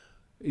that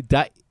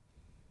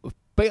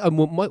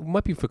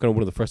might be for kind of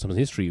one of the first times in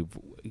history,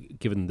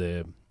 given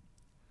the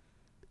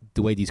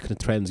way these kind of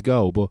trends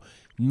go, but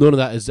none of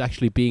that is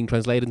actually being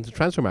translated into the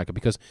transfer market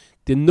because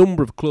the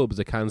number of clubs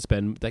that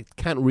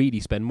can't really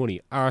spend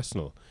money,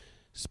 Arsenal,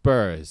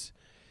 Spurs,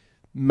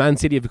 Man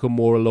City have become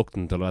more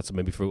reluctant, although that's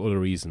maybe for other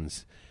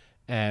reasons.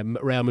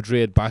 Real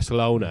Madrid,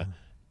 Barcelona,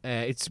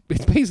 it's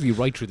basically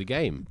right through the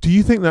game. Do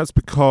you think that's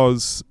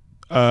because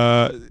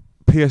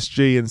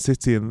PSG and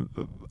City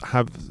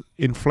have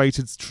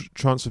inflated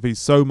transfer fees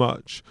so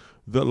much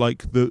that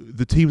like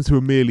the teams who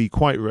are merely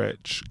quite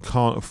rich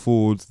can't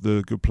afford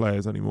the good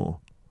players anymore?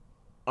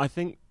 I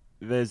think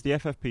there's the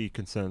FFP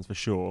concerns for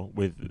sure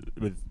with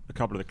a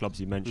couple of the clubs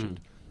you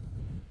mentioned.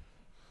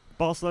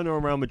 Barcelona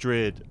and Real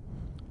Madrid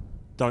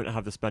don't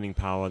have the spending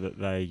power that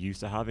they used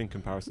to have in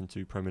comparison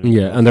to Premier League.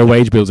 Yeah, and their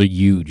wage bills are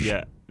huge.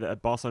 Yeah,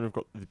 Barcelona have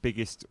got the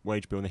biggest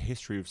wage bill in the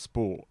history of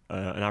sport,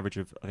 an average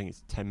of, I think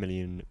it's £10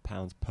 million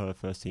per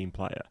first team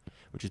player,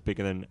 which is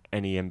bigger than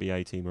any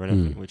NBA team or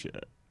anything, which,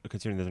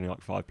 considering there's only like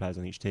 5 players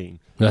on each team.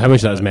 How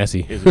much of that is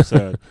Messi? Is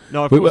absurd.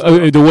 No,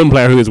 the one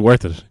player who is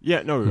worth it.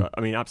 Yeah, no,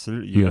 I mean,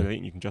 absolutely. I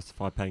think you can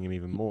justify paying him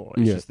even more.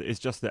 It's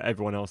just that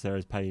everyone else there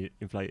is paid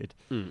inflated.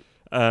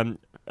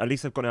 At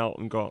least they've gone out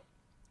and got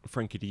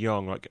Frankie de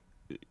Jong. Like,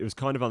 it was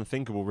kind of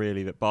unthinkable,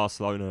 really, that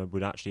Barcelona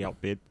would actually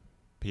outbid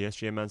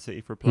PSG and Man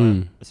City for a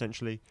player,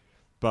 essentially.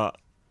 But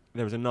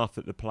there was enough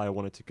that the player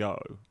wanted to go.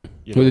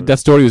 That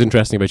story was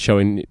interesting about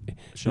showing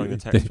the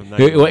text from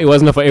there. It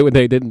wasn't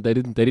they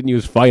didn't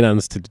use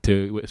finance to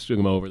string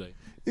him over.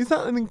 Is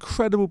that an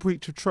incredible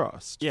breach of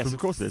trust? Yes, of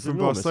course it is. From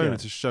Barcelona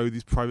to show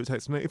these private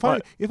texts. If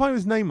I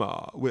was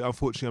Neymar, which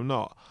unfortunately I'm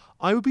not,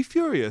 I would be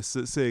furious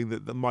at seeing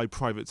that my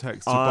private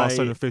texts to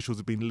Barcelona officials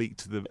have been leaked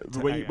to them.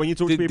 When you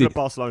talk to people at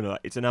Barcelona,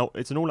 it's an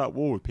all-out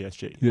war with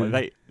PSG. Yeah.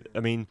 Like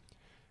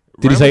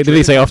did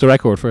he say off the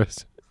record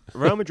first?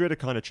 Real Madrid are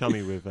kind of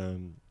chummy with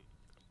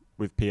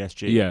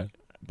PSG. Yeah.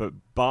 But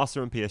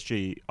Barca and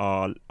PSG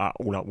are at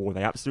all-out war.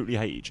 They absolutely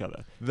hate each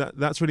other.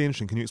 That's really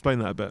interesting. Can you explain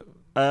that a bit?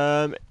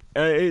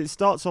 It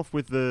started off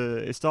with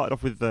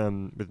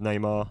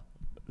Neymar,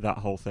 that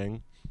whole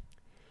thing,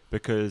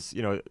 because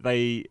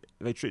they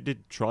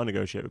did try and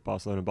negotiate with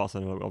Barcelona, and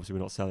Barcelona obviously were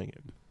not selling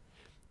him.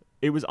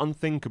 It was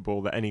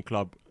unthinkable that any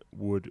club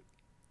would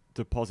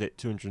deposit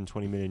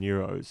 220 million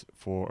euros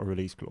for a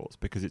release clause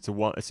because it's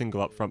a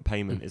single upfront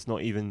payment. It's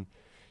not even,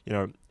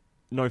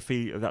 no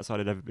fee of that side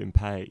had ever been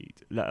paid,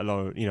 let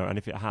alone, and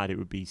if it had, it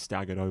would be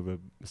staggered over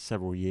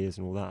several years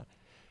and all that.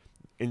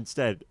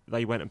 Instead,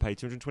 they went and paid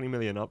 220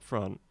 million up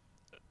front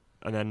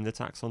and then the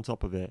tax on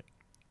top of it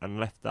and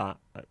left that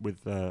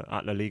with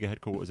at La Liga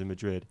headquarters in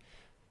Madrid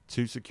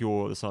to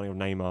secure the signing of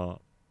Neymar.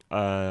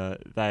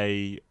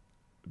 They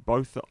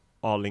both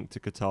are linked to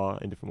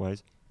Qatar in different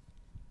ways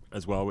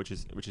as well, which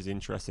is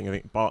interesting. I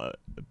think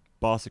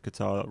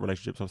Barca-Qatar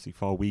relationship's obviously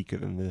far weaker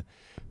than the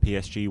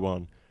PSG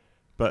one.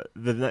 But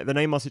the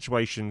Neymar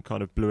situation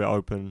kind of blew it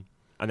open.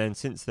 And then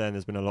since then,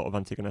 there's been a lot of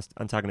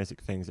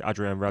antagonistic things.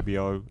 Adrien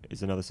Rabiot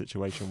is another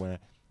situation where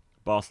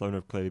Barcelona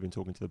have clearly been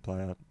talking to the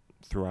player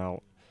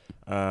throughout.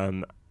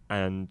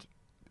 And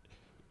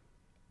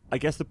I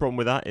guess the problem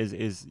with that is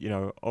if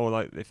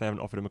they haven't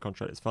offered him a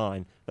contract, it's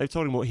fine. They've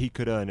told him what he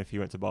could earn if he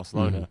went to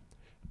Barcelona.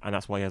 And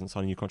that's why he hasn't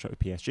signed a new contract with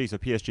PSG. So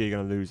PSG are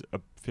going to lose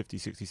a 50,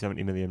 60,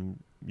 70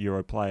 million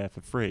euro player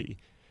for free.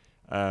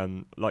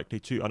 Likely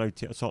to. I know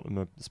Tottenham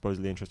are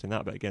supposedly interested in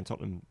that, but again,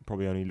 Tottenham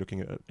probably only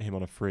looking at him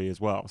on a free as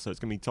well. So it's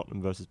going to be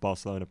Tottenham versus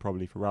Barcelona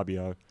probably for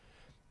Rabiot,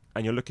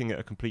 and you're looking at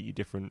a completely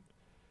different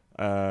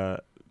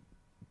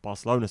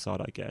Barcelona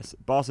side, I guess.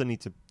 Barca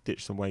need to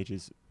ditch some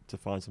wages to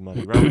find some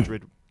money. Real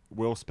Madrid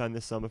will spend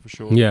this summer for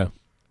sure. Yeah,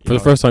 for the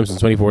first time since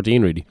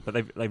 2014, really. But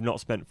they've not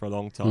spent for a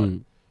long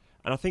time.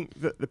 And I think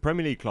that the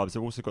Premier League clubs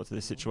have also got to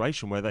this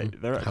situation where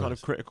they're at a kind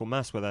of critical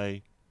mass where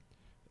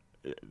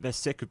they're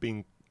sick of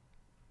being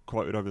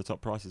quoted over the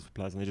top prices for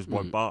players and they just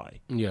won't buy.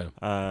 Yeah.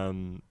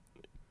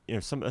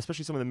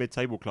 Especially some of the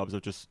mid-table clubs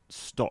have just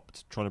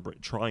stopped trying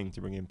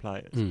to bring in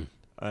players.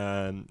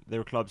 There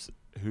were clubs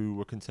who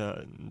were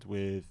concerned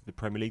with the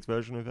Premier League's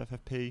version of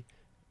FFP,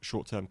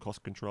 short-term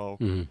cost control,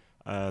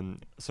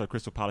 So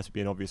Crystal Palace would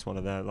be an obvious one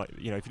of there. Like,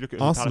 you know, if you look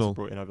at Arsenal. who Palace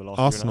brought in over the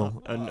last year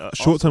and a half, and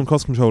short-term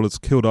cost control has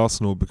killed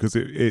Arsenal because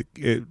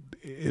it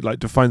like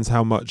defines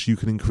how much you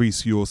can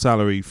increase your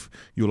salary,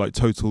 your like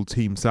total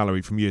team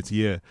salary from year to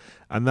year,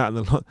 and that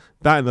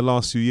in the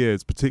last few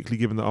years, particularly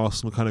given that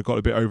Arsenal kind of got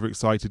a bit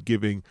overexcited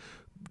giving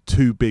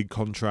 2 big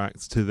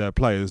contracts to their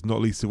players, not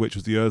least of which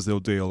was the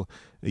Ozil deal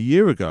a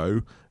year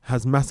ago,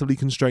 has massively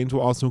constrained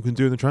what Arsenal can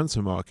do in the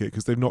transfer market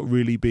because they've not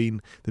really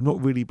been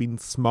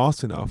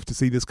smart enough to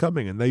see this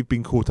coming, and they've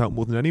been caught out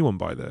more than anyone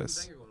by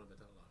this.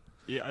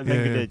 Yeah, I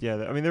think it did.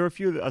 Yeah, I mean there are a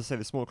few, as I say,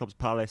 the smaller clubs,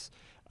 Palace,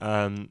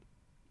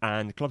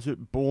 and clubs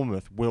at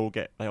Bournemouth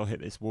they'll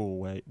hit this wall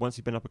where once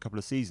you've been up a couple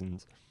of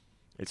seasons,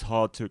 it's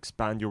hard to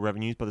expand your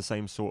revenues by the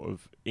same sort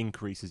of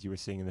increase as you were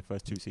seeing in the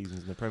first 2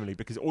 seasons in the Premier League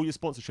because all your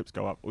sponsorships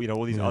go up. You know,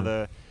 all these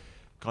other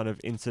kind of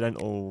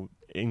incidental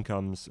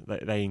incomes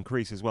they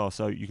increase as well.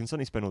 So you can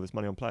suddenly spend all this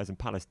money on players, and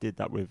Palace did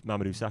that with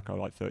Mamadou Sakho,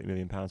 like £30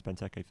 million,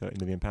 Benteke £30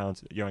 million,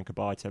 Yohan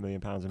Cabaye £10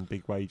 million and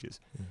big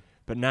wages. Yeah.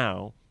 But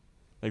now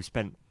they've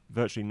spent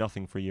virtually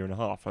nothing for a year and a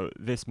half. So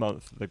this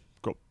month they've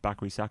got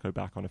Bakary Sakho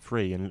back on a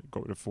free and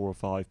got rid of 4 or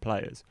 5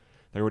 players.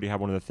 They already have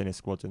one of the thinnest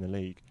squads in the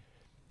league.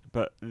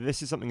 But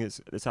this is something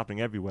that's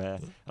happening everywhere.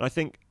 And I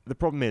think the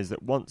problem is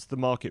that once the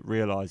market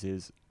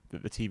realises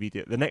that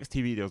the next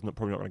TV deal is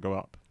probably not going to go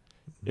up.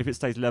 If it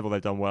stays level,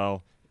 they've done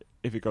well.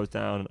 If it goes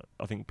down,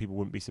 I think people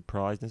wouldn't be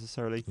surprised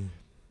necessarily.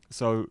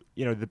 So,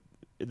 you know,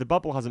 the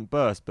bubble hasn't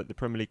burst, but the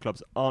Premier League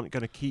clubs aren't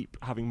going to keep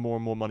having more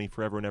and more money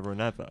forever and ever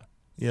and ever.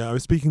 Yeah, I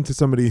was speaking to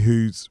somebody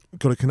who's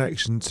got a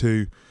connection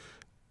to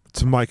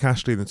Mike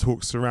Ashley and the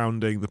talks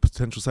surrounding the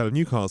potential sale of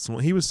Newcastle.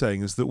 What he was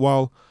saying is that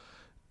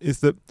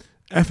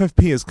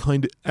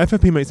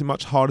FFP makes it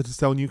much harder to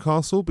sell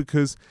Newcastle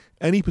because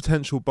any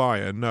potential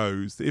buyer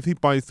knows that if he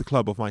buys the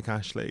club off Mike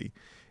Ashley,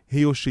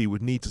 he or she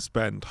would need to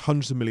spend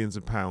hundreds of millions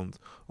of pounds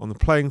on the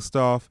playing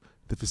staff,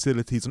 the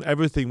facilities, on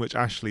everything which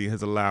Ashley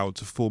has allowed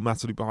to fall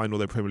massively behind all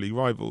their Premier League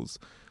rivals.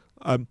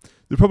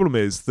 The problem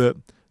is that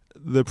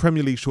the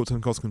Premier League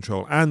short-term cost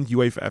control and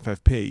UEFA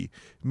FFP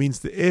means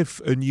that if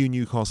a new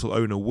Newcastle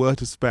owner were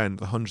to spend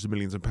the hundreds of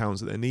millions of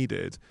pounds that they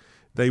needed,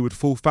 they would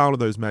fall foul of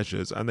those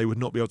measures and they would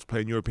not be able to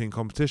play in European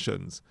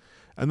competitions.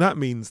 And that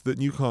means that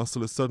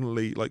Newcastle is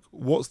suddenly, like,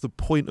 what's the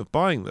point of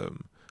buying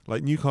them?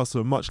 Like,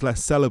 Newcastle are much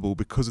less sellable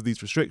because of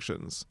these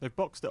restrictions. They've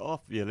boxed it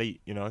off, the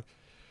elite, you know.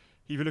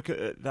 If you look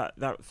at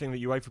that thing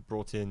that UEFA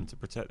brought in to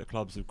protect the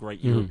clubs of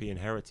great European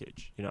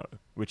heritage, you know,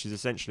 which is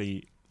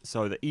essentially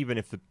so that even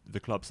if the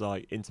clubs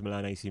like Inter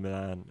Milan, AC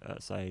Milan,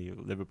 say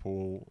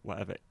Liverpool,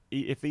 whatever,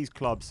 if these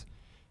clubs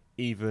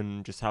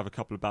even just have a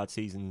couple of bad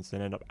seasons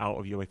and end up out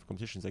of UEFA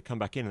competitions, they come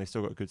back in and they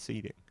still got good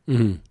seeding.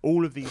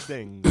 All of these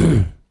things,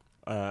 and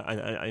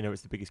I know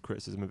it's the biggest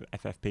criticism of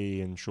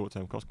FFP and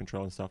short-term cost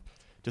control and stuff,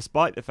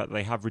 despite the fact that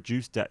they have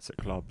reduced debts at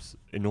clubs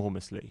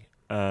enormously,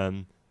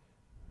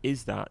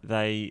 is that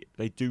they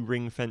do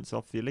ring fence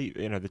off the elite.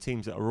 You know, the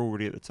teams that are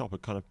already at the top are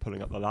kind of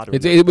pulling up the ladder.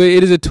 It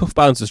is a tough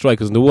balance to strike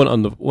because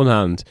on the one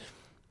hand,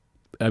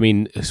 I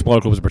mean, smaller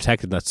clubs are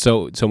protected. That's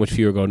so much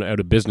fewer going out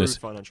of business.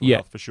 Financial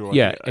health, for sure.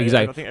 Yeah,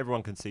 exactly. I think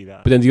everyone can see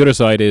that. But then the other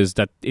side is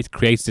that it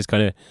creates this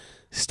kind of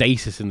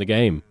stasis in the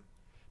game.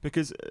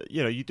 Because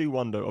you know, you do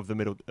wonder of the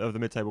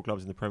mid-table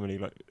clubs in the Premier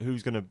League, like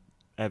who's going to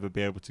ever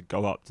be able to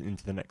go up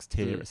into the next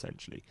tier.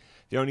 Essentially,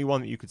 the only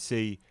one that you could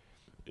see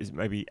is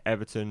maybe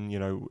Everton. You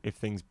know, if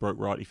things broke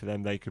rightly for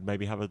them, they could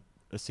maybe have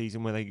a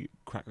season where they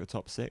crack the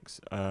top 6.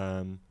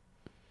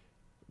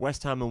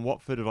 West Ham and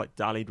Watford have like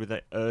dallied with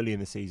it early in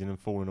the season and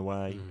fallen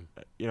away.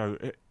 You know,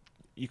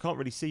 you can't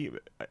really see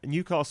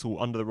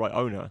Newcastle under the right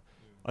owner.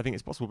 I think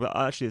it's possible, but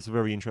actually, it's a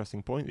very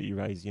interesting point that you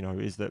raise. You know,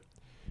 is that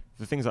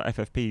the things like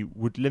FFP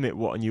would limit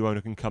what a new owner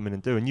can come in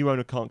and do. A new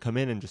owner can't come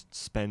in and just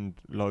spend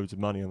loads of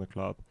money on the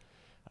club,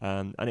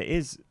 and it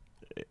is,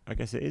 I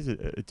guess, it is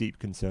a deep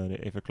concern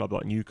if a club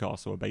like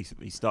Newcastle are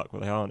basically stuck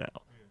where they are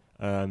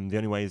now. The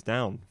only way is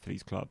down for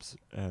these clubs,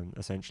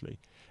 essentially,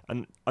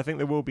 and I think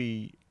there will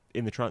be.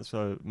 In the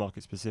transfer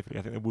market specifically,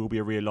 I think there will be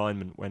a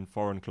realignment when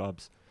foreign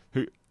clubs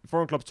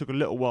took a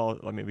little while,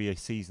 like maybe a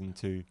season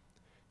to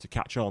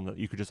catch on, that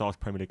you could just ask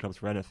Premier League clubs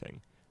for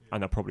anything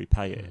and they'll probably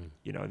pay it.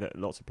 You know, that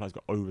lots of players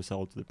got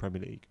oversold to the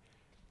Premier League.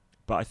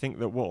 But I think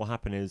that what will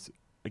happen is,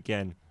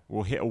 again,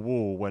 we'll hit a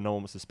wall where no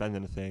one wants to spend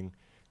anything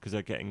because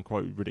they're getting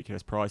quite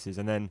ridiculous prices,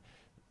 and then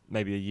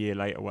maybe a year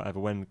later or whatever,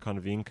 when kind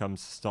of the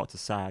incomes start to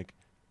sag,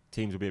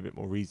 teams will be a bit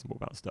more reasonable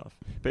about stuff.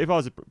 But if I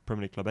was a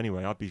Premier League club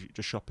anyway, I'd be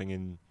just shopping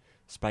in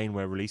Spain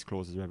where release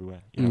clauses are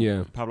everywhere. You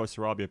know, Pablo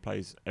Sarabia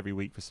plays every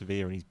week for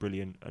Sevilla and he's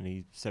brilliant and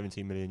he's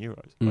 17 million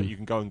euros. Like, you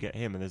can go and get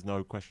him and there's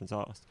no questions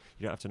asked.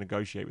 You don't have to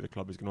negotiate with a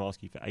club who's going to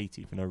ask you for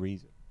 80 for no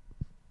reason.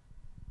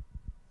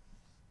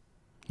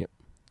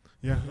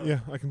 Yeah,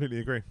 I completely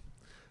agree.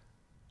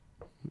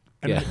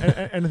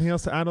 Anything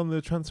else to add on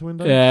the transfer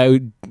window?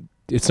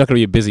 It's not going to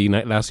be a busy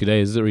last few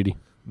days, is it really?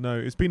 No,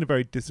 it's been a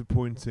very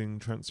disappointing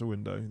transfer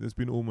window. There's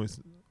been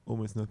almost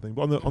nothing.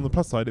 But on the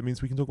plus side, it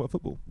means we can talk about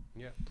football.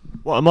 Yeah.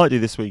 What I might do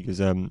this week is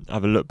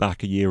have a look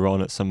back a year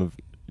on at some of.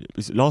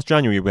 Last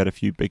January we had a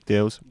few big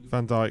deals.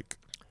 Van Dijk.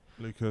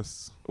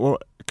 Lucas. Well,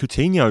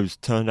 Coutinho's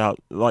turned out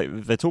like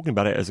they're talking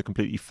about it as a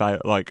completely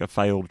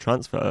failed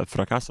transfer.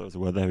 Fracasso is the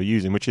word they were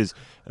using, which is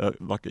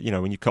like, you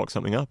know, when you cock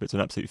something up, it's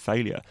an absolute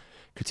failure.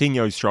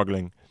 Coutinho's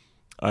struggling.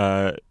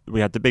 We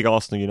had the big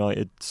Arsenal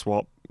United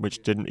swap,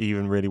 which didn't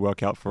even really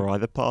work out for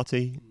either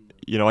party.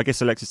 You know, I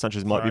guess Alexis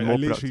Sanchez might be more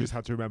productive. I literally just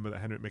had to remember that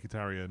Henrik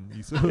Mkhitaryan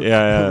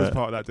was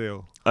part of that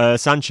deal.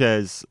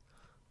 Sanchez,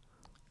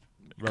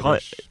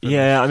 rubbish.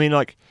 I mean,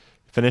 like,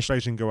 finished.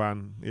 Beijing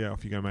Goan,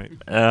 off you go, mate.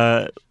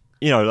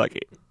 You know,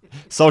 like,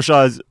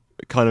 Solskjaer's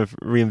kind of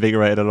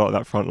reinvigorated a lot of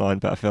that front line,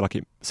 but I feel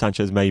like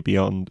Sanchez may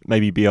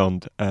be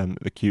beyond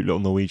the cute little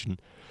Norwegian.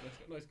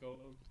 Nice goal.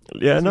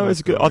 Yeah, no,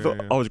 it's good. I thought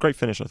it was a great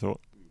finish, I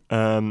thought.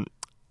 But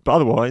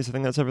otherwise, I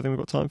think that's everything we've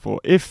got time for.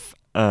 If,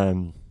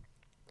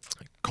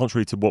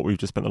 contrary to what we've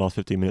just spent the last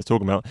 15 minutes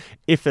talking about,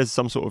 if there's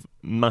some sort of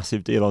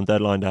massive deal on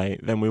deadline day,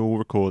 then we will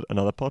record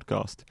another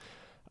podcast.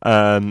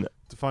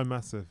 Define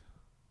massive.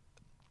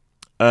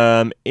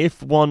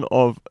 If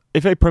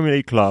a Premier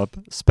League club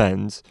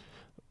spends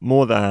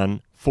more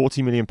than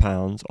 £40 million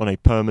on a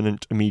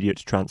permanent immediate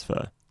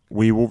transfer,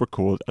 we will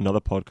record another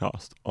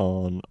podcast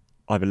on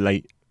either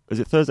is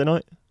it Thursday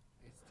night?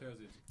 It's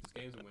Thursday. This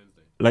game's on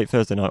Wednesday. Late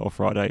Thursday night or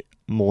Friday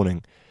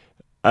morning.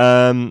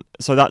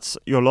 So that's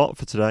your lot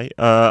for today.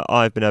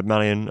 I've been Ed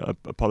Mallion.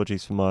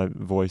 Apologies for my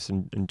voice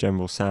and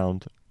general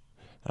sound.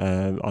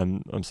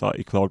 I'm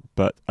slightly clogged,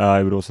 but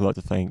I would also like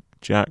to thank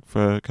Jack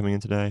for coming in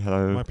today.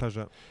 Hello. My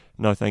pleasure.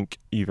 No, thank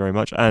you very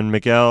much. And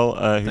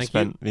Miguel, who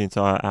spent the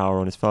entire hour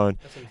on his phone.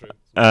 That's untrue.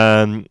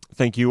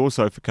 Thank you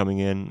also for coming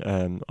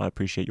in. I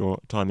appreciate your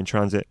time in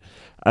transit.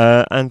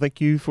 And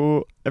thank you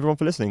for everyone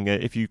for listening.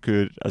 If you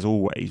could, as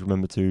always,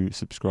 remember to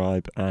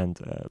subscribe and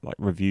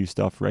review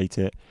stuff, rate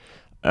it.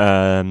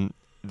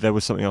 There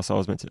was something else I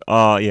was meant to...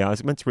 I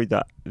was meant to read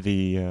the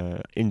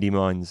Indie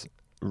Minds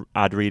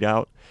ad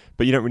readout,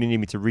 but you don't really need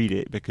me to read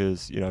it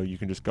because, you know, you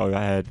can just go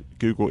ahead,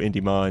 Google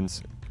Indie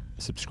Minds,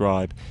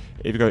 subscribe.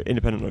 If you go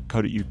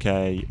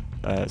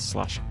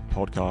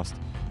independent.co.uk/podcast,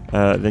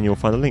 then you'll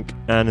find a link.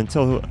 And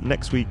until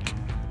next week,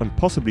 and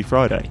possibly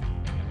Friday,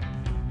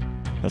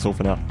 that's all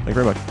for now. Thank you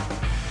very much.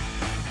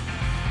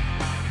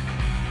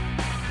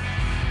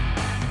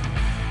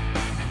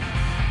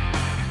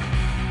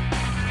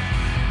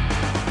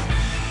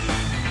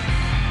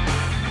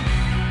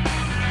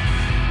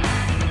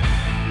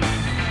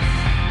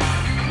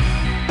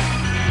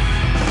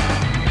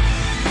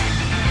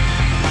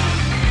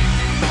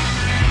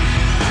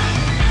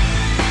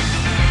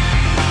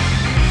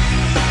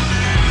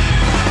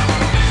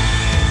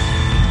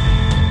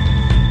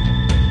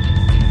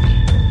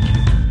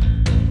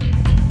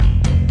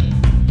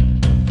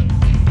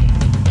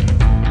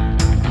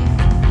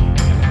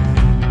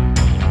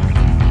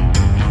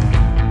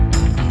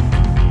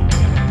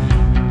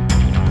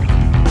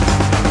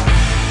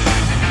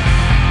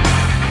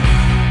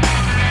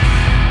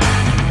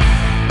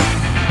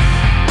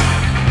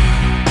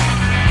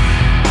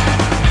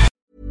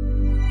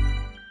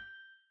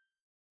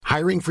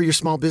 Hiring for your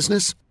small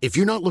business? If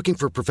you're not looking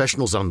for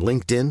professionals on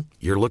LinkedIn,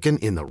 you're looking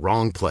in the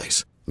wrong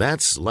place.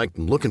 That's like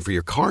looking for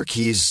your car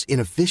keys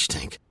in a fish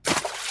tank.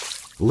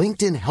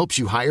 LinkedIn helps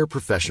you hire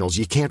professionals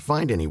you can't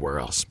find anywhere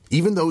else,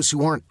 even those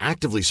who aren't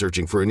actively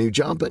searching for a new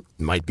job but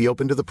might be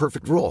open to the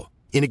perfect role.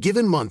 In a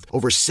given month,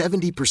 over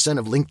 70%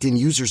 of LinkedIn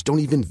users don't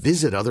even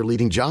visit other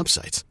leading job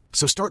sites.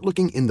 So start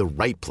looking in the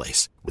right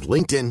place. With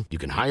LinkedIn, you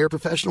can hire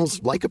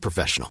professionals like a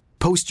professional.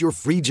 Post your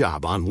free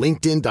job on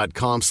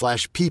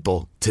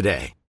linkedin.com/people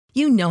today.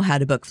 You know how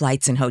to book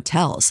flights and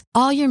hotels.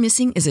 All you're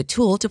missing is a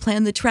tool to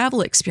plan the travel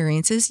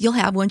experiences you'll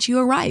have once you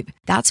arrive.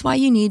 That's why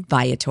you need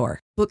Viator.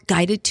 Book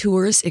guided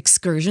tours,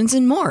 excursions,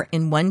 and more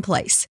in one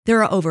place.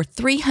 There are over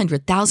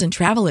 300,000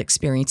 travel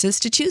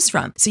experiences to choose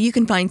from, so you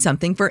can find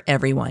something for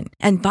everyone.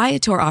 And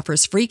Viator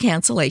offers free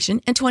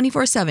cancellation and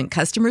 24/7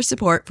 customer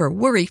support for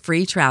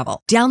worry-free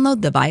travel.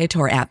 Download the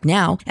Viator app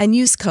now and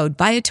use code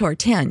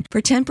Viator10 for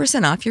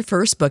 10% off your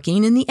first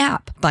booking in the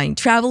app. Find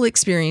travel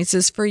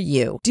experiences for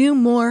you. Do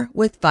more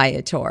with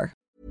Viator.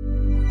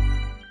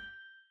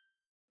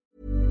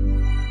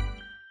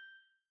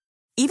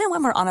 Even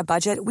when we're on a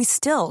budget, we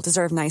still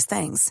deserve nice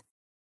things.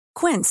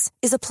 Quince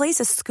is a place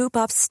to scoop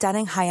up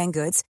stunning high-end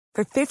goods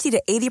for 50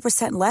 to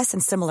 80% less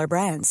than similar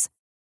brands.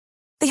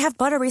 They have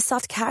buttery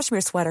soft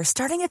cashmere sweaters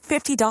starting at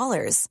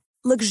 $50,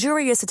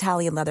 luxurious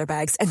Italian leather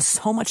bags, and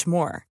so much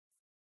more.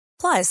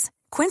 Plus,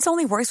 Quince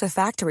only works with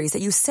factories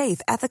that use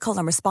safe, ethical,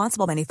 and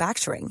responsible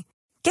manufacturing.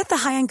 Get the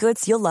high-end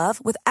goods you'll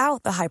love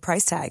without the high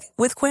price tag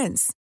with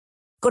Quince.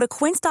 Go to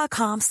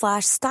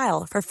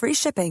quince.com/style for free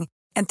shipping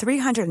and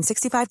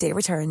 365-day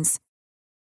returns.